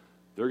 Moses,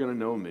 they're going to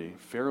know me.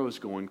 Pharaoh's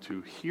going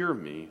to hear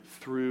me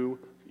through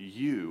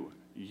you.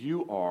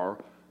 You are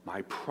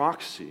my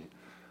proxy.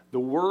 The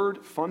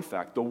word, fun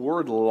fact, the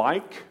word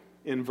like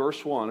in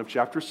verse 1 of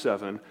chapter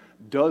 7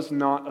 does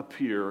not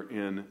appear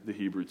in the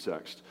Hebrew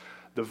text.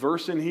 The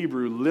verse in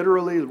Hebrew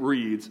literally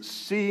reads,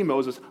 see,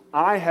 Moses,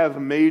 I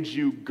have made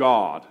you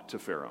God to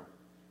Pharaoh.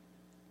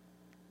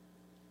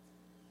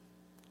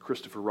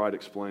 Christopher Wright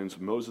explains,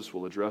 Moses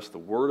will address the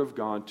word of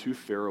God to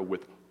Pharaoh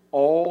with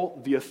all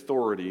the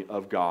authority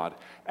of God,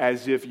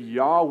 as if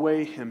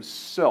Yahweh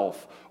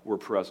himself were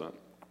present.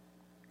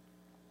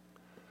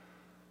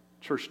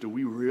 Church, do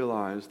we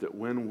realize that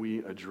when we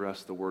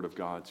address the word of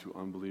God to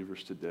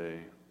unbelievers today,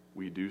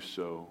 we do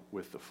so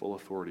with the full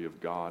authority of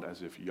God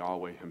as if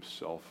Yahweh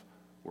himself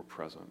were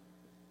present?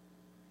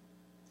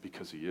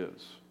 Because he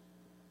is.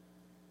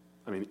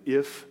 I mean,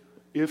 if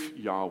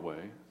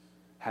Yahweh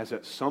has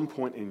at some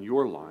point in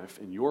your life,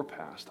 in your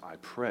past, I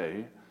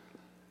pray,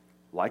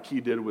 like he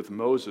did with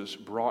Moses,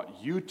 brought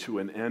you to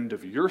an end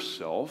of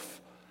yourself,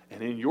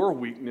 and in your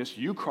weakness,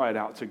 you cried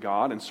out to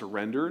God and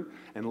surrendered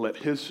and let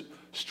his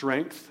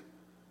strength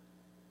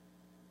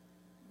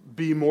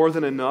be more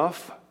than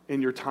enough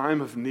in your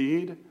time of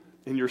need,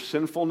 in your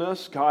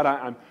sinfulness. God,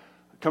 I'm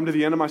come to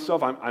the end of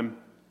myself. I'm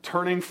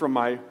turning from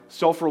my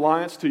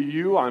self-reliance to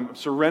you. I'm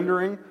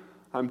surrendering.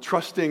 I'm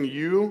trusting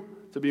you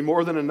to be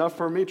more than enough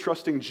for me,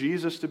 trusting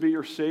Jesus to be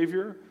your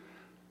Savior.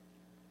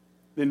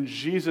 Then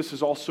Jesus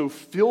has also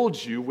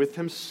filled you with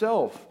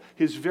himself.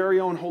 His very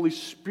own Holy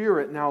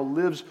Spirit now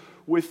lives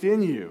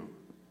within you.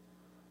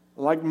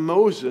 like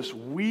Moses,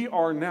 we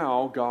are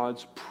now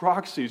God's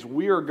proxies.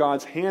 We are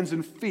God's hands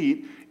and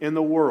feet in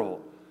the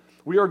world.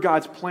 We are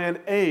God's plan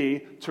A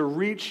to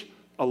reach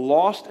a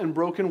lost and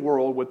broken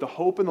world with the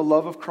hope and the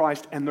love of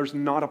Christ, and there's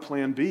not a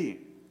plan B.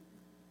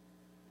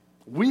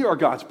 We are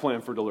God's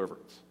plan for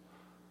deliverance.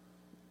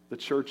 The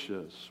church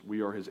is.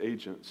 We are his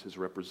agents, his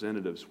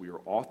representatives. We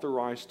are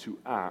authorized to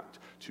act,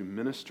 to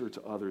minister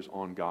to others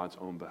on God's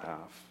own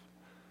behalf.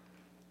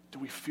 Do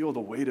we feel the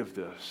weight of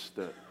this,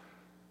 the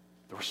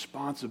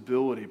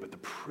responsibility, but the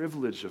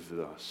privilege of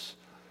this?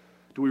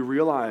 Do we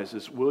realize,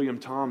 as William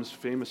Thoms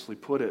famously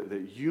put it,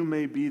 that you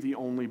may be the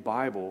only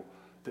Bible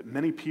that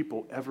many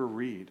people ever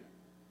read?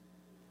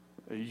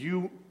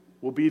 You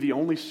will be the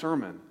only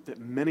sermon that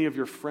many of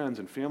your friends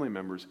and family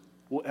members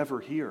will ever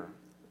hear.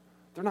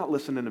 They're not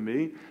listening to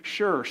me.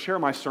 Sure, share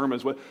my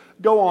sermons.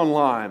 Go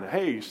online.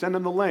 Hey, send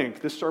them the link.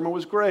 This sermon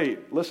was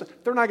great. Listen.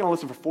 They're not going to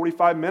listen for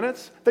 45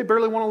 minutes. They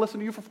barely want to listen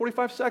to you for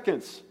 45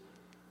 seconds.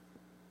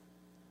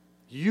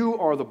 You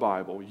are the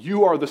Bible.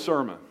 You are the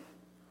sermon.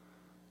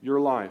 Your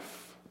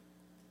life.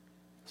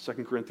 2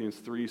 Corinthians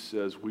 3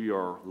 says we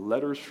are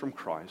letters from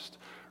Christ,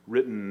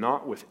 written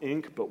not with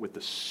ink, but with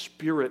the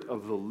Spirit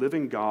of the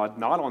living God,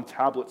 not on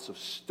tablets of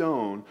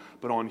stone,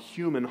 but on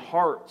human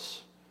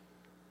hearts,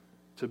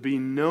 to be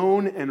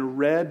known and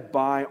read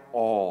by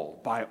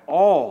all. By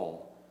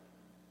all.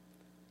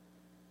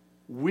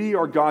 We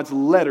are God's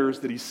letters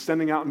that he's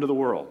sending out into the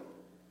world.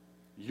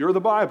 You're the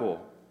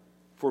Bible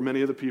for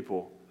many of the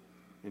people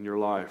in your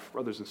life.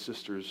 Brothers and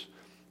sisters,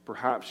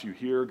 perhaps you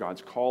hear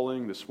God's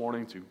calling this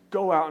morning to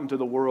go out into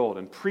the world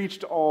and preach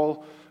to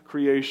all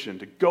creation,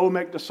 to go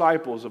make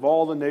disciples of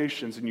all the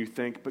nations, and you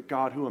think, but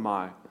God, who am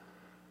I?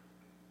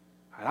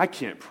 I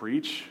can't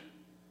preach.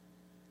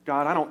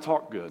 God, I don't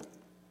talk good.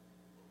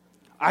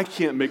 I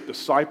can't make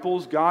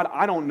disciples. God,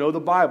 I don't know the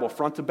Bible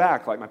front to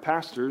back like my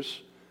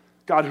pastors.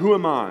 God, who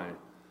am I?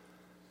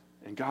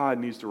 And God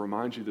needs to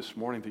remind you this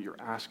morning that you're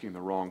asking the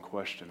wrong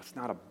question. It's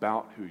not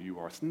about who you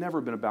are. It's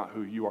never been about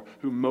who you are,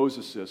 who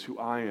Moses is, who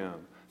I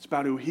am. It's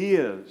about who he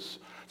is.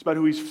 It's about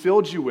who he's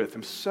filled you with,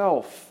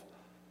 himself.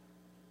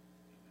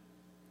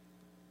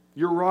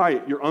 You're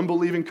right. Your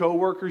unbelieving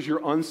coworkers,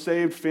 your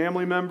unsaved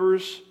family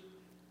members,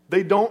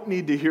 they don't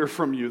need to hear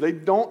from you. They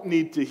don't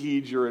need to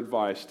heed your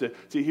advice, to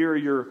hear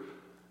your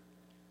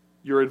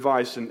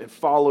advice and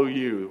follow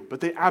you. But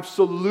they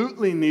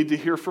absolutely need to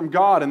hear from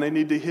God, and they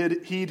need to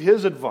heed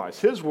his advice,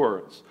 his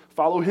words.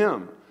 Follow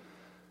him.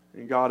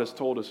 And God has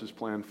told us his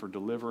plan for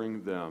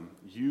delivering them.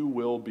 You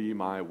will be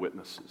my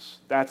witnesses.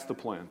 That's the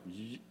plan.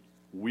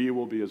 We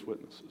will be his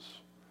witnesses.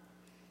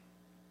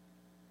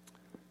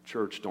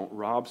 Church, don't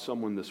rob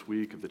someone this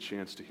week of the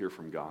chance to hear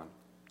from God.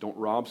 Don't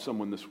rob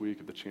someone this week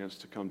of the chance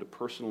to come to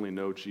personally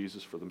know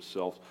Jesus for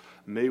themselves.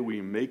 May we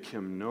make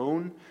him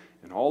known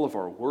in all of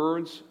our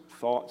words,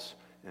 thoughts,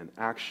 and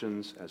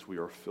actions as we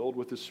are filled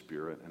with his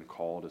Spirit and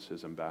called as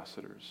his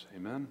ambassadors.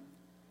 Amen?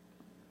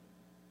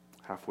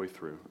 Halfway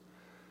through.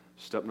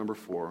 Step number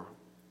 4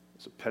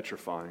 is a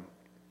petrifying,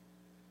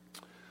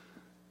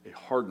 a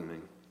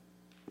hardening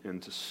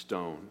into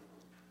stone.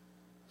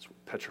 That's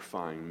what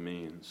petrifying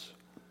means.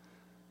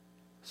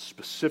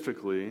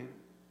 Specifically,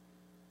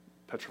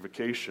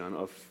 petrification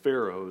of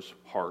Pharaoh's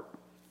heart.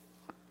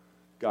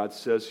 God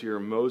says here,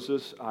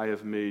 Moses, I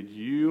have made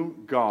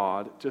you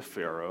God to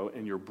Pharaoh,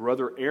 and your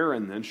brother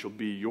Aaron then shall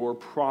be your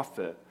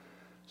prophet.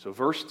 So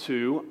verse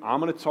 2,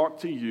 I'm going to talk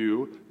to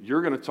you,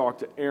 you're going to talk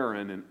to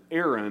Aaron, and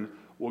Aaron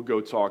will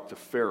go talk to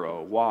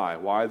Pharaoh. Why?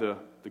 Why the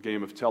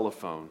game of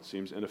telephone?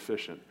 Seems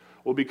inefficient.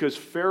 Well, because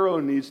Pharaoh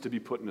needs to be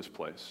put in his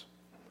place.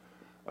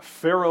 A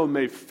Pharaoh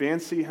may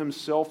fancy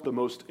himself the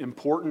most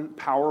important,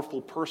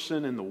 powerful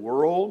person in the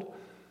world.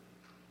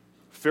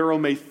 Pharaoh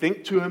may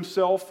think to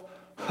himself,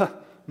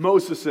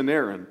 Moses and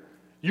Aaron,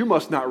 you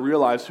must not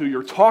realize who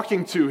you're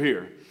talking to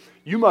here.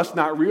 You must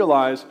not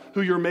realize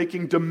who you're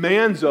making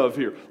demands of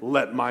here.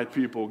 Let my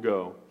people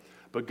go.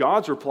 But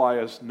God's reply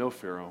is, no,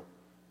 Pharaoh,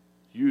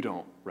 you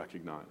don't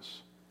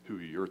recognize who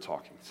you're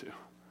talking to.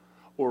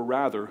 Or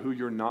rather, who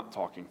you're not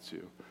talking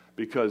to.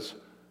 Because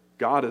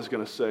God is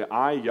going to say,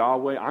 I,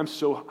 Yahweh, I'm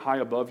so high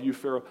above you,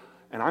 Pharaoh,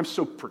 and I'm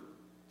so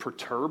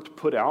perturbed,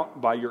 put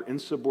out by your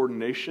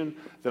insubordination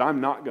that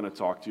I'm not going to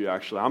talk to you,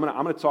 actually. I'm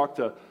going to talk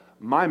to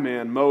my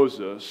man,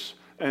 Moses,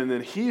 and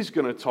then he's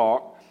going to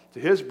talk to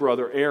his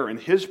brother, Aaron,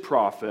 his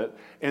prophet,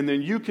 and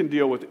then you can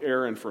deal with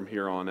Aaron from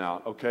here on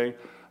out, okay?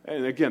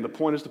 And again, the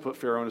point is to put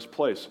Pharaoh in his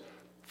place.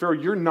 Pharaoh,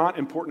 you're not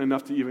important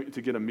enough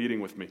to get a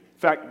meeting with me. In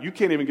fact, you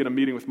can't even get a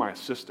meeting with my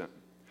assistant.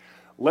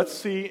 Let's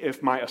see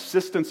if my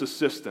assistant's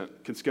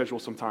assistant can schedule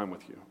some time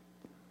with you.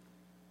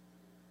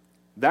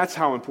 That's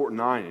how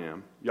important I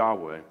am,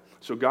 Yahweh.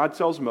 So God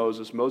tells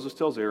Moses, Moses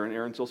tells Aaron,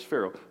 Aaron tells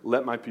Pharaoh,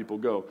 let my people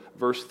go.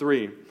 Verse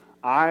 3,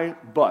 I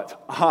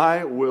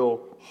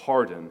will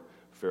harden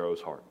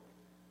Pharaoh's heart.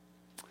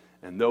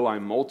 And though I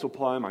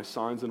multiply my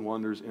signs and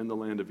wonders in the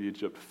land of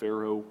Egypt,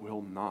 Pharaoh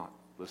will not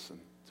listen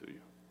to you.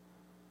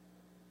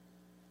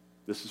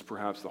 This is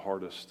perhaps the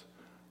hardest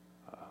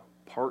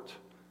part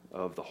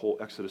of the whole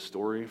Exodus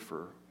story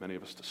for many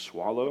of us to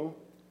swallow.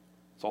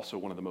 It's also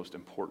one of the most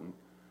important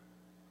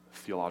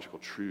theological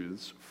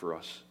truths for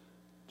us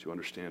to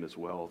understand as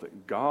well,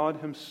 that God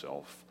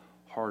himself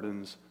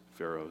hardens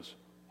Pharaoh's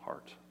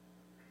heart.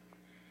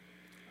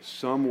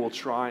 Some will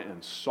try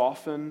and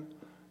soften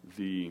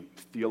the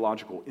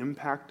theological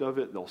impact of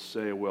it. They'll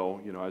say,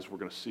 well, as we're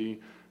going to see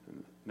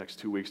in the next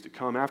 2 weeks to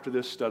come after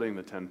this, studying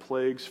the 10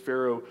 plagues,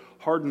 Pharaoh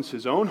hardens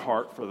his own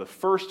heart for the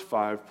first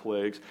 5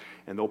 plagues,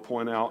 and they'll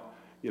point out,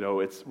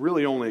 it's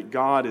really only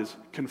God is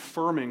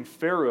confirming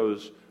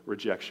Pharaoh's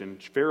rejection,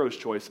 Pharaoh's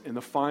choice in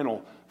the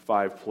final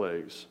 5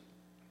 plagues.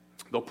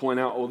 They'll point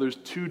out, there's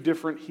 2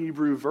 different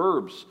Hebrew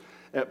verbs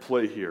at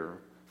play here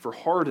for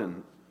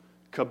harden.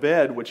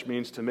 Kabed, which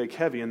means to make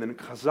heavy, and then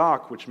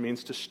chazak, which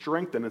means to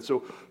strengthen. And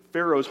so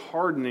Pharaoh's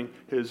hardening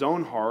his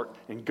own heart,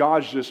 and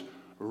God's just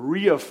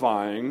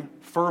reifying,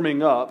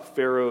 firming up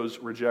Pharaoh's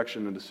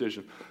rejection and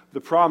decision.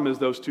 The problem is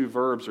those 2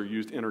 verbs are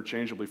used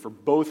interchangeably for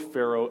both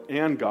Pharaoh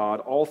and God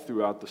all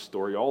throughout the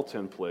story, all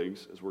 10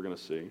 plagues, as we're going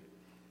to see.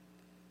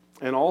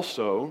 And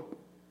also,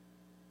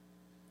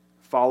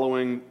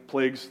 following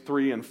plagues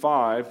 3 and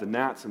 5, the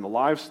gnats and the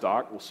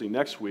livestock, we'll see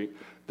next week,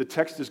 the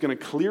text is going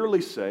to clearly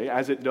say,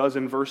 as it does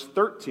in verse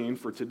 13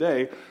 for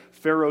today,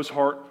 Pharaoh's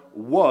heart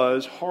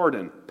was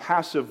hardened,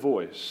 passive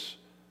voice.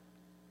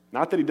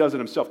 Not that he does it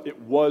himself, it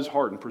was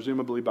hardened,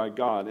 presumably by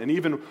God. And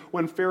even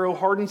when Pharaoh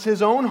hardens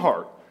his own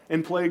heart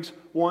in plagues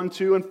 1,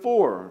 2, and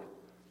 4,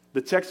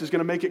 the text is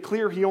going to make it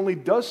clear he only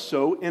does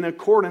so in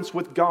accordance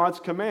with God's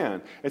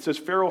command. It says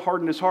Pharaoh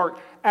hardened his heart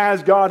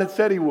as God had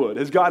said he would,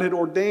 as God had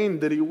ordained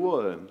that he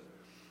would.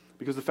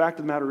 Because the fact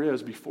of the matter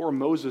is, before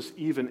Moses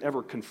even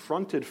ever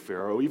confronted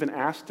Pharaoh, even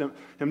asked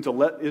him to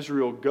let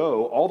Israel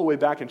go, all the way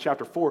back in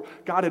chapter 4,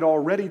 God had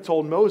already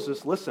told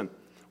Moses, listen,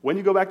 when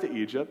you go back to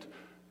Egypt,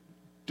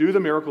 do the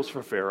miracles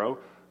for Pharaoh,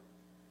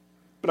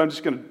 but I'm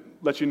just going to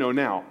let you know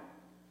now,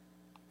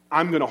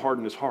 I'm going to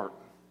harden his heart.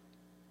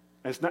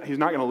 And he's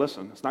not going to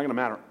listen. It's not going to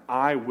matter.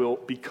 I will,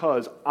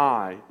 because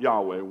I,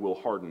 Yahweh, will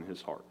harden his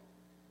heart.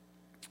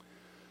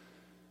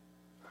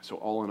 So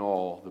all in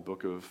all, the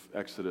book of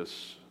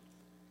Exodus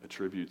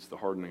attributes the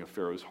hardening of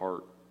Pharaoh's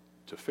heart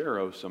to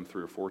Pharaoh some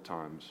 3 or 4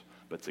 times,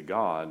 but to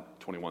God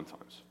 21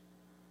 times,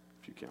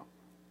 if you count.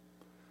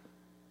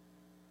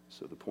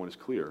 So the point is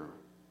clear.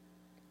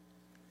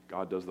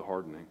 God does the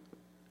hardening.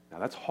 Now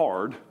that's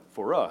hard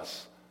for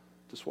us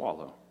to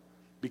swallow,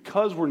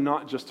 because we're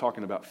not just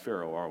talking about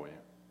Pharaoh, are we?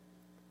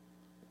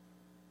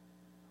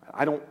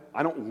 I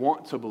don't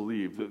want to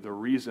believe that the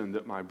reason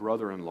that my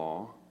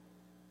brother-in-law,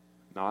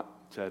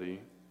 not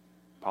Teddy,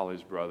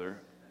 Polly's brother,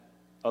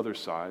 other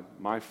side,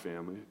 my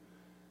family,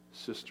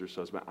 sister's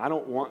husband, I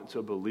don't want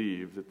to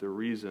believe that the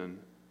reason,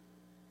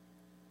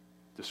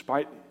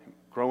 despite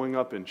growing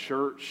up in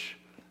church,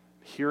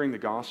 hearing the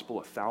gospel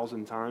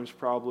 1,000 times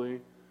probably,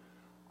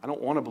 I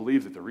don't want to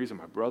believe that the reason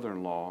my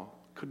brother-in-law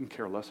couldn't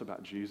care less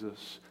about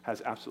Jesus,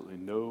 has absolutely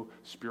no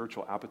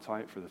spiritual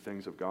appetite for the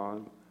things of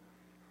God,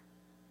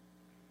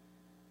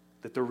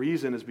 that the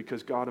reason is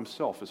because God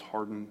himself has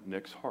hardened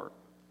Nick's heart.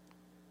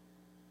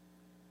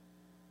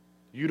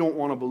 You don't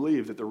want to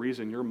believe that the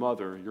reason your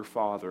mother, your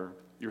father,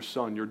 your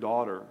son, your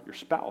daughter, your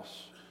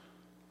spouse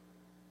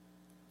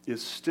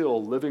is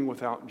still living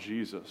without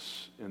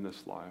Jesus in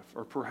this life,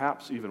 or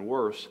perhaps even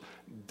worse,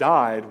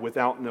 died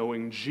without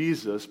knowing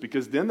Jesus,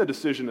 because then the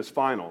decision is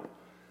final. All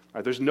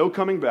right, there's no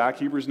coming back,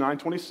 Hebrews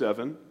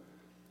 9:27.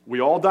 We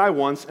all die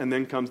once, and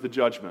then comes the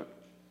judgment.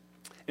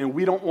 And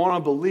we don't want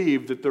to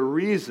believe that the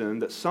reason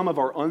that some of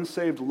our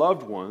unsaved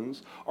loved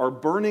ones are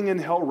burning in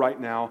hell right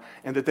now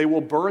and that they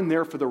will burn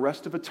there for the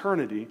rest of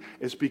eternity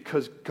is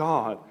because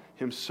God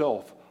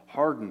himself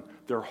hardened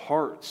their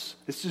hearts.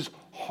 This is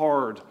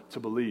hard to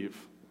believe.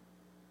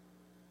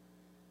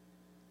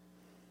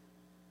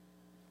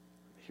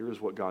 Here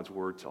is what God's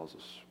word tells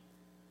us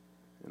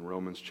in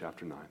Romans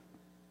chapter 9.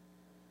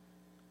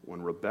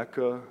 When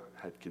Rebekah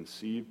had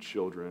conceived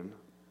children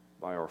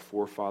by our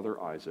forefather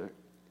Isaac,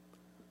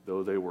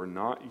 though they were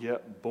not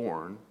yet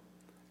born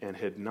and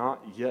had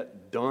not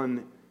yet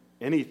done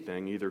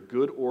anything, either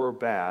good or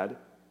bad,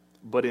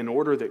 but in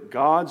order that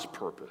God's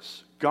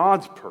purpose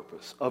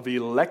of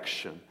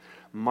election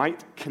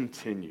might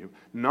continue,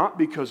 not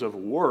because of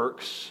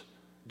works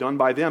done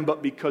by them,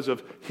 but because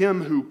of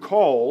him who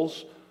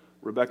calls,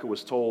 Rebekah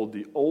was told,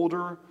 the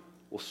older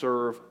will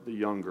serve the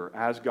younger.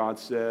 As God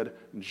said,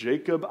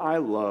 Jacob I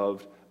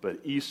loved, but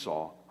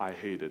Esau I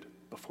hated,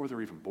 before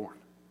they're even born.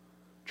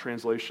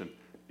 Translation,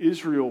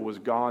 Israel was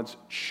God's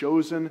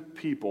chosen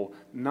people,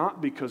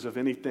 not because of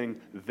anything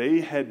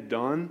they had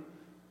done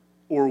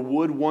or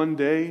would one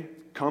day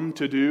come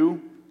to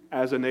do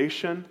as a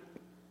nation.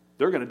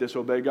 They're going to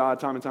disobey God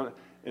time and time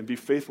and be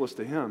faithless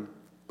to him,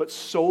 but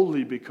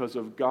solely because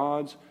of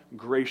God's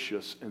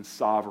gracious and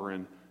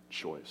sovereign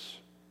choice.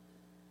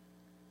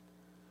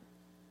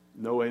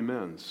 No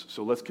amens.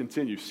 So let's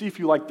continue. See if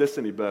you like this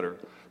any better.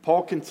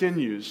 Paul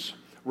continues,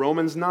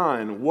 Romans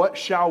 9, what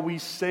shall we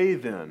say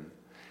then?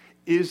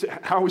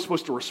 How are we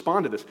supposed to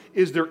respond to this?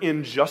 Is there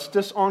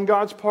injustice on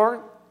God's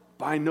part?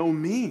 By no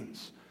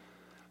means.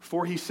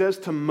 For he says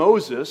to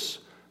Moses,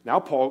 Now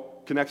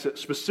Paul connects it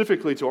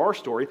specifically to our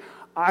story.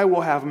 I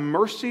will have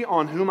mercy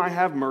on whom I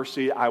have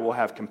mercy. I will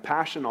have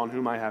compassion on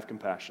whom I have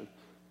compassion.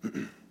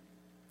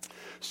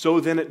 So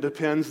then it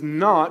depends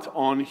not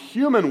on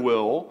human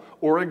will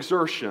or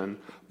exertion,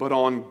 but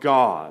on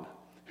God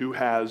who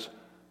has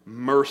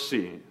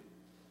mercy.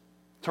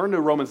 Turn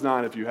to Romans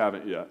 9 if you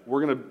haven't yet.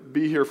 We're going to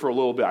be here for a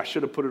little bit. I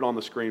should have put it on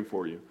the screen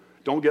for you.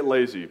 Don't get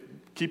lazy.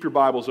 Keep your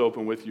Bibles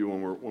open with you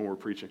when we're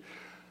preaching.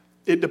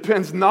 It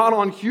depends not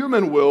on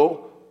human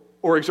will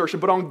or exertion,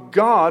 but on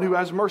God who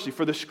has mercy.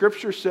 For the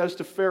Scripture says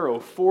to Pharaoh,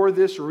 for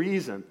this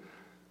reason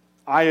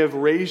I have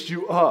raised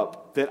you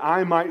up, that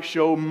I might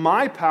show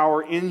my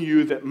power in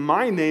you, that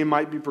my name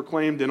might be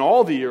proclaimed in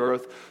all the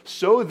earth.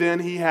 So then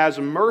he has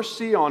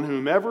mercy on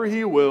whomever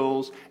he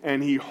wills,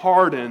 and he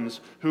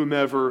hardens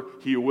whomever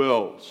he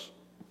wills.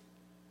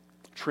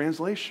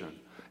 Translation: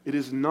 it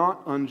is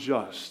not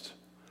unjust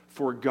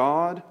for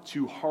God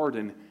to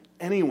harden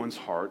anyone's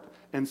heart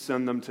and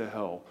send them to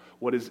hell.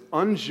 What is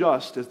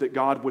unjust is that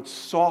God would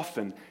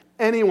soften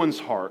anyone's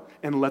heart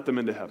and let them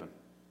into heaven.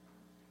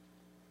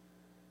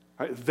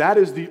 Right? That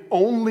is the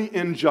only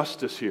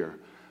injustice here.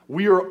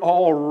 We are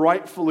all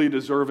rightfully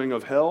deserving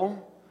of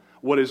hell.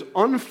 What is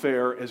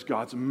unfair is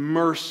God's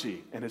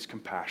mercy and his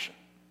compassion.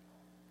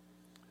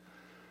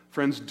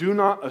 Friends, do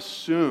not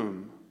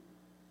assume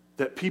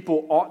that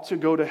people ought to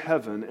go to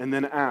heaven and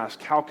then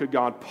ask, how could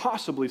God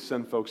possibly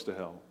send folks to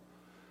hell?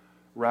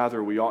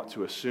 Rather, we ought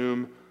to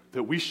assume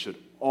that we should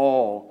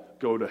all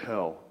go to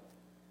hell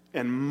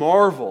and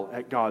marvel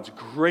at God's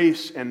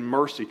grace and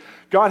mercy.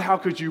 God, how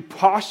could you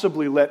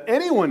possibly let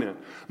anyone in,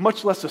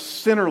 much less a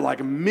sinner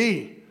like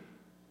me,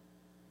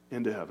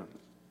 into heaven?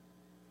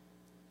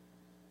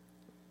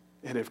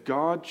 And if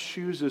God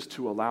chooses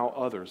to allow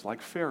others,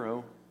 like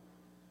Pharaoh,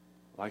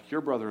 like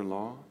your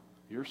brother-in-law,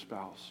 your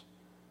spouse,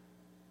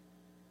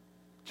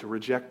 to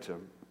reject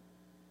him,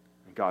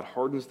 and God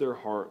hardens their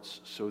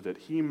hearts so that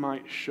he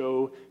might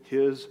show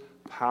his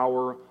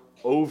power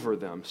over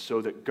them, so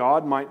that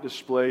God might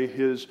display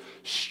his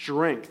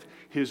strength,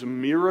 his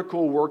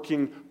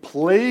miracle-working,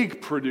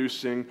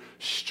 plague-producing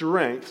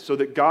strength, so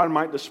that God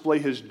might display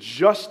his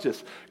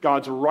justice,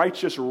 God's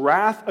righteous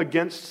wrath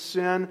against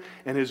sin,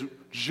 and his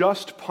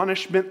just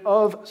punishment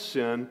of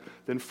sin,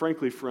 then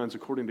frankly, friends,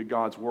 according to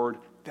God's word,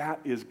 that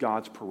is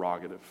God's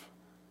prerogative.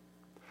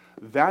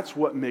 That's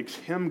what makes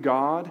him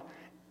God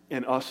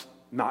and us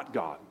not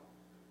God.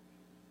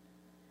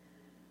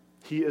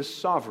 He is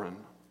sovereign.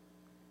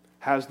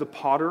 Has the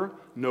potter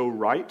no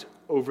right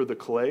over the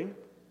clay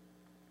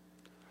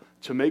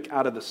to make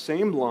out of the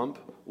same lump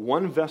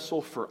one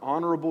vessel for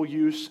honorable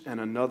use and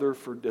another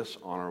for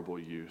dishonorable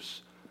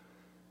use?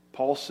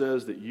 Paul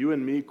says that you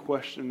and me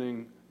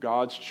questioning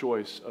God's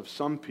choice of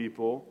some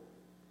people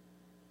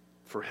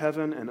for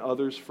heaven and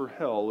others for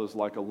hell is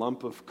like a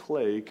lump of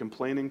clay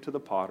complaining to the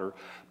potter,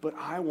 but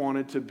I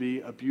wanted to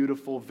be a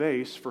beautiful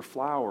vase for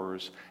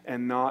flowers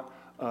and not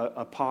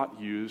a pot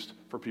used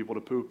for people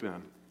to poop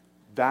in.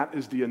 That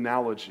is the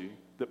analogy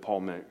that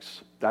Paul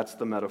makes. That's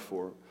the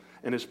metaphor.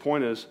 And his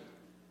point is,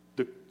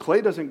 the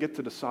clay doesn't get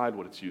to decide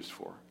what it's used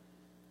for.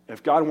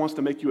 If God wants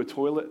to make you a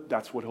toilet,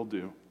 that's what he'll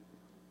do.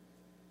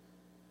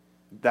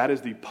 That is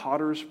the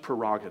potter's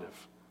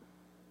prerogative.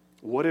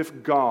 What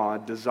if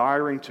God,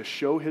 desiring to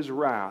show his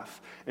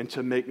wrath and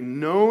to make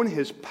known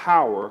his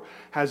power,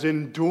 has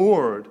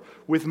endured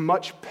with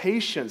much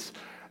patience?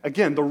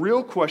 Again, the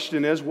real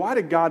question is, why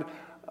did God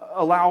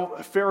allow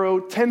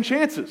Pharaoh 10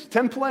 chances,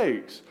 10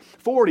 plagues,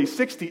 40,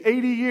 60,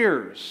 80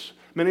 years?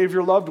 Many of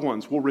your loved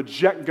ones will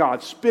reject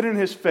God, spit in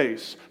his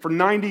face for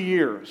 90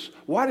 years.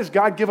 Why does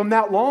God give them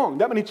that long,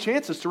 that many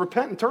chances to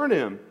repent and turn to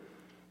him?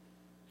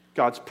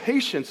 God's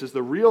patience is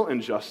the real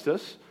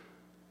injustice.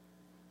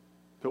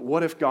 But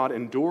what if God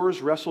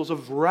endures wrestles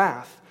of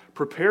wrath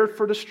prepared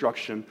for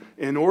destruction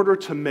in order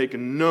to make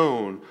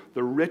known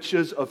the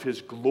riches of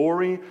his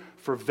glory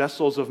for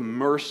vessels of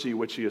mercy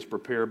which he has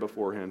prepared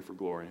beforehand for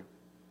glory?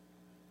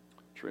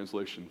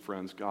 Translation,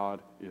 friends,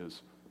 God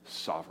is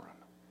sovereign.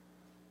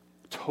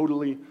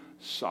 Totally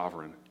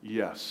sovereign.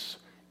 Yes,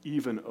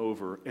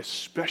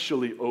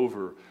 especially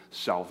over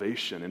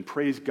salvation. And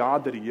praise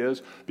God that he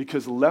is,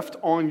 because left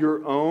on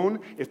your own,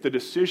 if the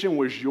decision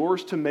was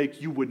yours to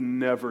make, you would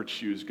never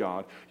choose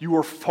God. You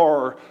are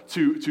far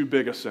too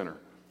big a sinner.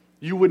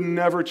 You would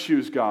never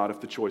choose God if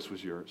the choice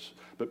was yours.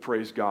 But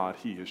praise God,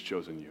 he has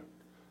chosen you.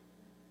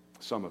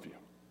 Some of you.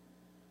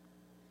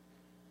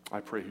 I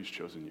pray he's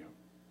chosen you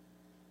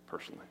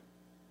personally.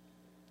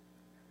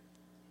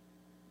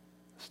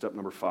 Step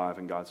number 5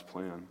 in God's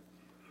plan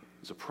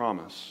is a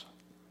promise.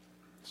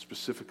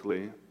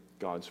 Specifically,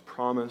 God's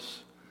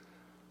promise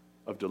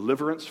of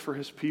deliverance for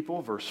his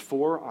people. Verse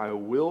 4, I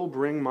will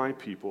bring my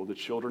people, the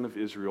children of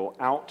Israel,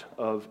 out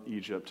of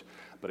Egypt,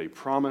 but a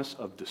promise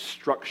of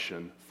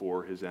destruction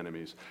for his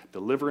enemies.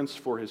 Deliverance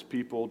for his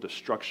people,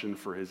 destruction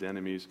for his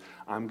enemies.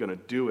 I'm going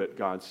to do it,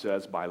 God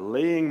says, by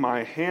laying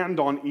my hand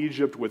on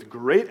Egypt with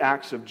great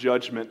acts of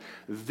judgment.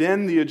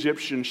 Then the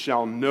Egyptians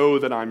shall know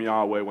that I'm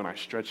Yahweh when I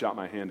stretch out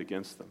my hand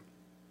against them.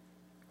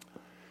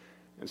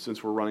 And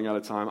since we're running out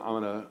of time,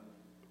 I'm going to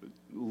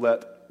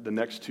let the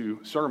next two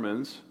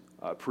sermons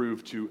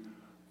prove to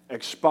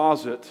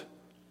exposit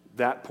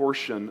that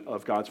portion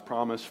of God's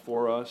promise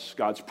for us,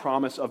 God's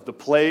promise of the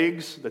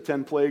plagues, the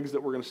 10 plagues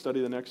that we're going to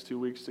study the next 2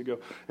 weeks to go.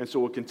 And so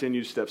we'll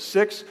continue step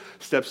 6.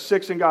 Step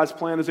 6 in God's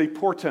plan is a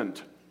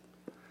portent.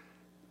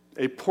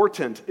 A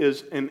portent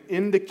is an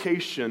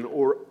indication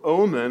or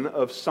omen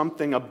of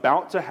something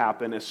about to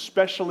happen,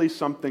 especially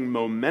something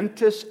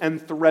momentous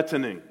and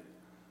threatening.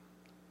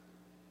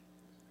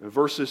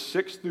 Verses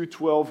 6 through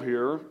 12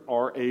 here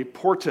are a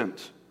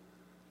portent,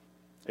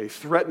 a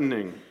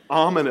threatening,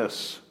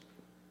 ominous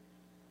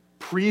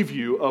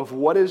preview of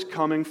what is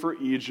coming for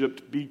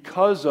Egypt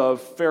because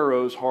of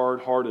Pharaoh's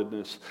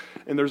hard-heartedness.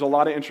 And there's a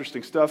lot of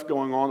interesting stuff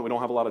going on that we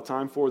don't have a lot of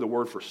time for. The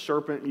word for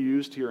serpent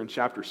used here in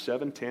chapter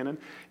 7, tannin,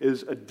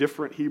 is a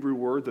different Hebrew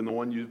word than the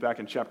one used back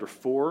in chapter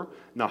 4,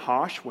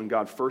 nahash, when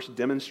God first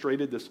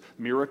demonstrated this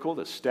miracle,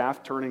 the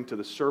staff turning to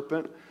the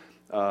serpent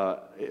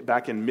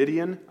back in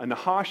Midian. A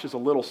nahash is a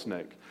little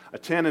snake. A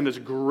tannin is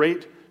a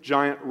great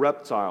giant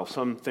reptile.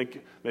 Some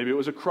think maybe it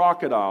was a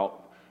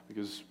crocodile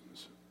because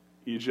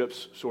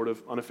Egypt's sort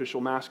of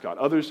unofficial mascot.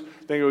 Others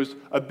think it was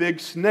a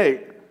big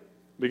snake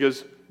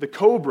because the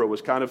cobra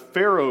was kind of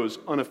Pharaoh's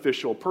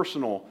unofficial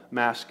personal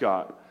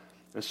mascot.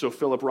 And so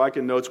Philip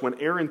Ryken notes, when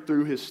Aaron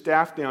threw his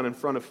staff down in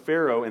front of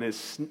Pharaoh and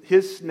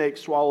his snake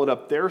swallowed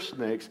up their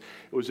snakes,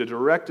 it was a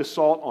direct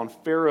assault on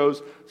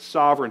Pharaoh's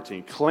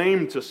sovereignty,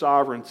 claim to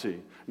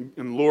sovereignty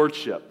and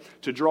lordship.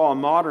 To draw a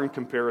modern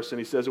comparison,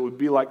 he says it would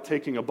be like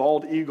taking a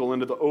bald eagle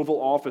into the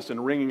Oval Office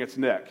and wringing its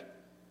neck.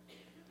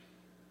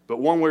 But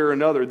one way or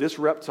another, this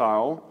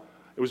reptile,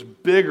 it was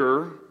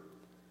bigger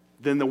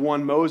than the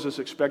one Moses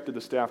expected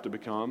the staff to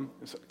become.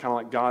 It's kind of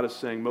like God is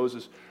saying,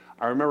 Moses,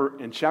 I remember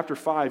in chapter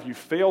 5, you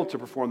failed to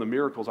perform the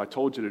miracles I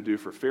told you to do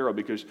for Pharaoh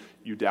because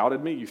you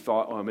doubted me. You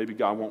thought, oh, maybe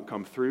God won't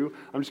come through.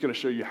 I'm just going to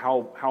show you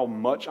how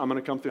much I'm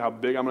going to come through, how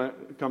big I'm going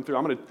to come through.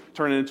 I'm going to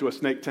turn it into a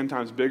snake 10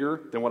 times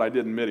bigger than what I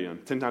did in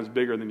Midian, 10 times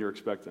bigger than you're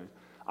expecting.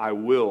 I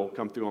will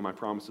come through on my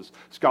promises.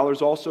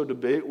 Scholars also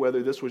debate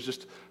whether this was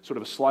just sort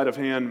of a sleight of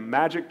hand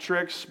magic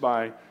tricks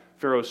by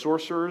Pharaoh's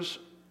sorcerers.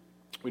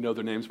 We know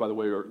their names, by the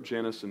way, are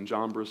Janus and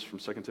Jambres from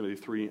 2 Timothy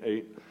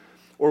 3:8.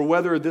 Or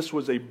whether this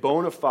was a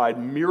bona fide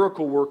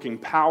miracle-working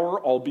power,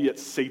 albeit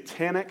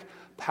satanic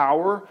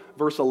power.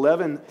 Verse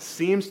 11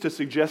 seems to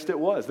suggest it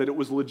was, that it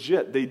was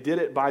legit. They did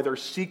it by their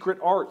secret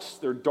arts,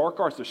 their dark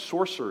arts, their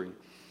sorcery.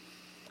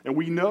 And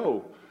we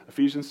know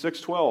Ephesians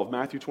 6:12,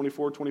 Matthew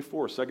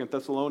 24:24, 2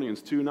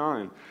 Thessalonians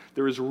 2:9.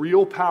 There is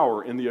real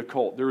power in the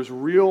occult. There is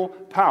real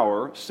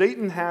power.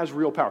 Satan has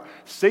real power.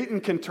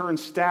 Satan can turn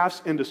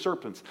staffs into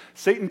serpents.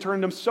 Satan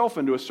turned himself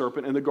into a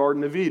serpent in the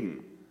Garden of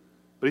Eden.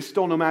 But he's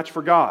still no match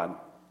for God.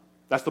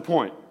 That's the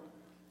point.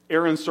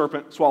 Aaron's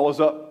serpent swallows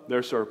up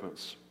their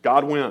serpents.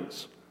 God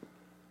wins.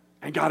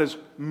 And God is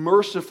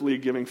mercifully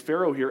giving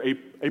Pharaoh here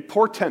a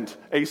portent,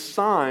 a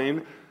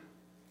sign,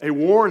 a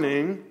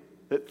warning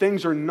that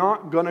things are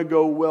not going to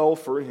go well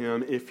for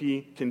him if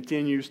he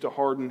continues to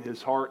harden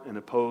his heart and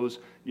oppose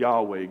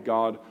Yahweh.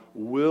 God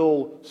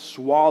will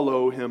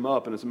swallow him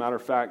up. And as a matter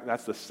of fact,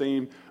 that's the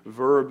same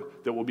verb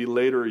that will be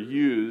later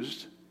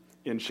used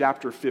in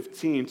chapter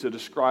 15 to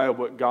describe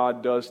what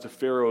God does to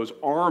Pharaoh's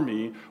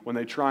army when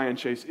they try and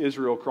chase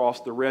Israel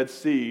across the Red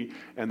Sea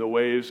and the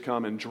waves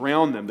come and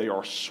drown them. They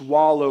are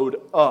swallowed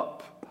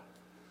up.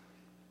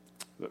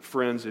 But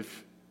friends,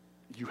 if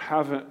you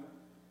haven't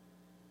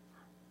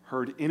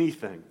heard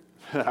anything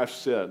that I've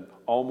said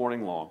all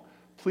morning long,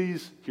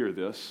 please hear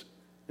this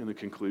in the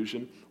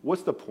conclusion.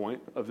 What's the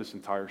point of this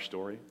entire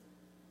story?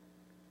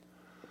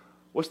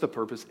 What's the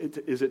purpose?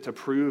 Is it to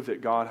prove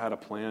that God had a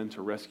plan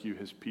to rescue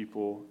his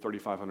people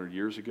 3,500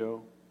 years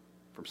ago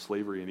from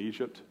slavery in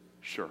Egypt?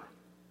 Sure.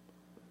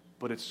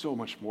 But it's so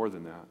much more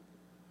than that.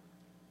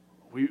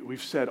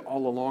 We've said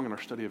all along in our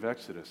study of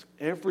Exodus,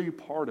 every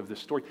part of this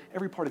story,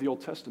 every part of the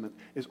Old Testament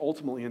is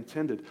ultimately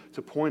intended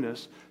to point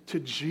us to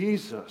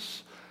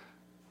Jesus,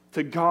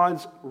 to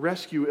God's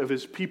rescue of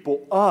his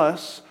people,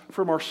 us,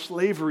 from our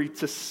slavery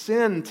to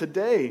sin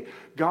today.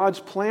 God's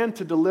plan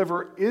to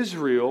deliver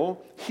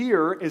Israel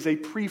here is a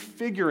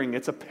prefiguring,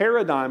 it's a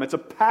paradigm, it's a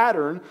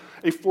pattern,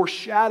 a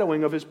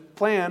foreshadowing of his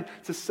plan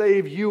to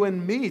save you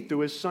and me through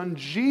his son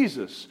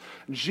Jesus.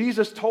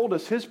 Jesus told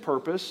us his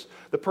purpose,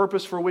 the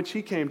purpose for which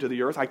he came to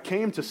the earth. I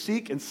came to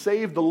seek and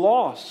save the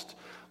lost,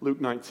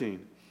 Luke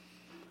 19.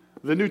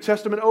 The New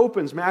Testament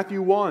opens,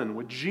 Matthew 1,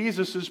 with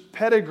Jesus'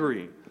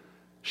 pedigree,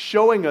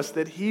 showing us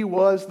that he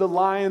was the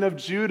Lion of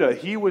Judah.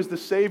 He was the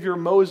Savior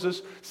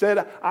Moses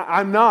said,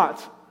 I'm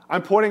not.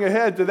 I'm pointing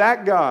ahead to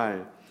that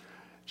guy.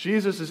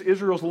 Jesus is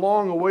Israel's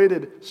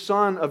long-awaited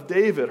son of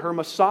David, her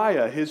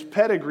Messiah. His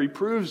pedigree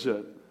proves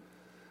it.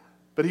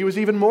 But he was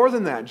even more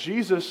than that.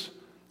 Jesus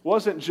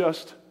wasn't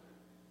just,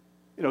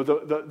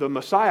 the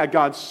Messiah,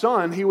 God's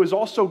son. He was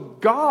also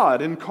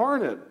God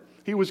incarnate.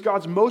 He was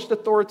God's most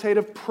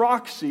authoritative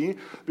proxy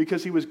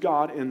because he was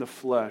God in the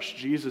flesh.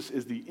 Jesus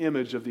is the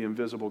image of the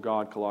invisible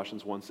God,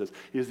 Colossians 1 says.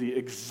 He is the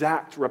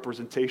exact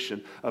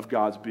representation of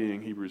God's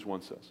being, Hebrews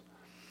 1 says.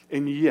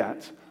 And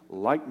yet,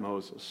 like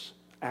Moses,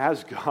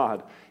 As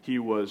God, he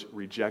was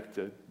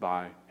rejected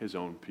by his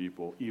own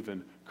people,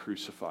 even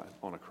crucified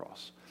on a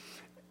cross.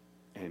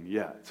 And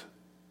yet,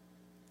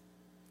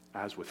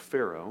 as with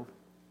Pharaoh,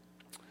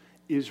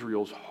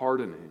 Israel's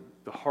hardening,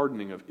 the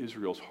hardening of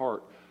Israel's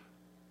heart,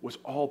 was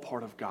all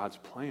part of God's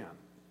plan.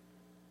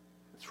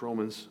 It's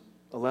Romans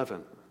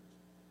 11.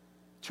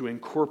 To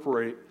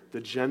incorporate the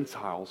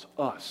Gentiles,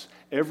 us.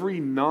 Every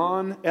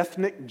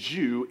non-ethnic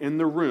Jew in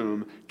the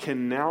room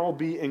can now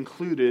be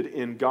included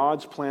in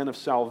God's plan of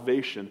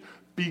salvation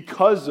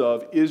because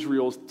of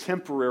Israel's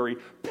temporary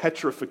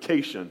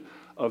petrification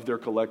of their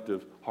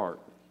collective heart.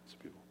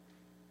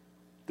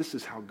 This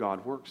is how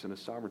God works in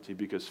his sovereignty,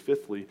 because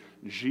fifthly,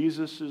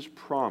 Jesus'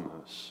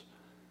 promise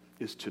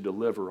is to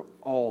deliver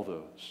all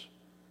those,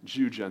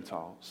 Jew,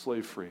 Gentile,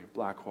 slave-free,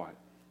 black, white,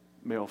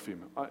 male,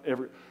 female,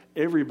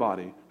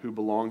 everybody who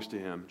belongs to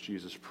him,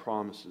 Jesus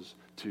promises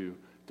to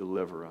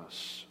deliver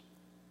us.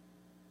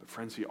 But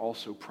friends, he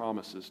also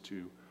promises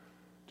to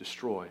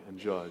destroy and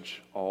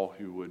judge all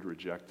who would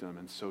reject him.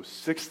 And so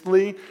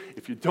sixthly,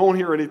 if you don't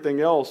hear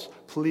anything else,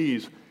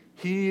 please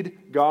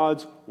heed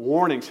God's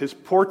warnings, his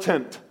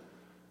portent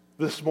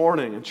this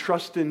morning, and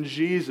trust in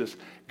Jesus.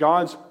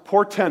 God's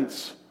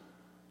portents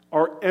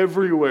are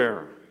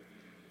everywhere.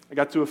 I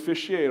got to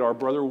officiate our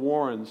brother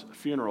Warren's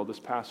funeral this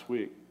past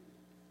week.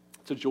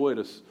 It's a joy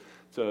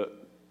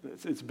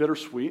it's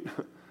bittersweet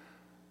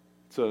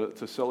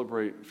to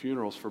celebrate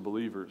funerals for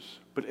believers.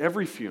 But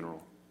every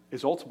funeral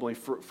is ultimately,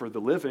 for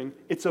the living,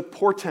 it's a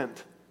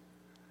portent.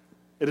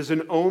 It is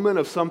an omen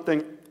of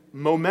something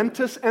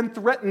momentous and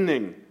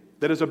threatening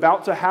that is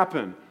about to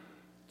happen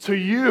to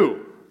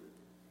you.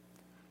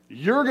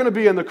 You're going to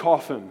be in the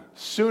coffin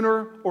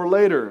sooner or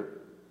later.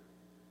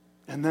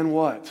 And then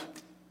what?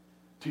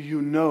 Do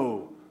you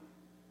know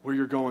where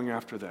you're going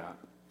after that?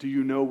 Do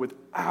you know with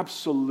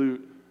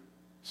absolute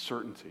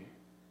certainty?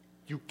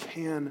 You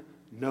can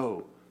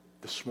know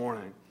this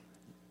morning,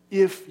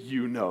 if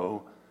you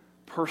know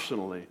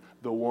personally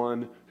the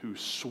one who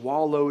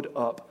swallowed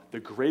up the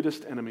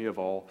greatest enemy of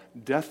all,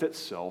 death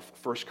itself,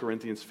 1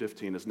 Corinthians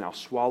 15, is now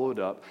swallowed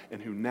up,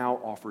 and who now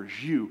offers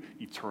you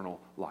eternal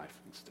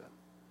life instead.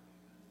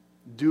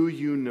 Do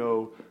you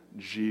know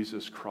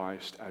Jesus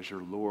Christ as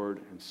your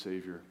Lord and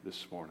Savior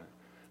this morning?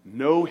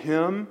 Know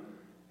him,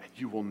 and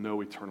you will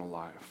know eternal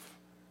life.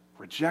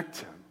 Reject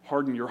him,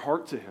 harden your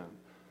heart to him,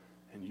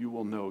 and you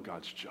will know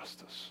God's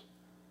justice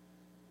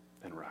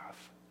and wrath.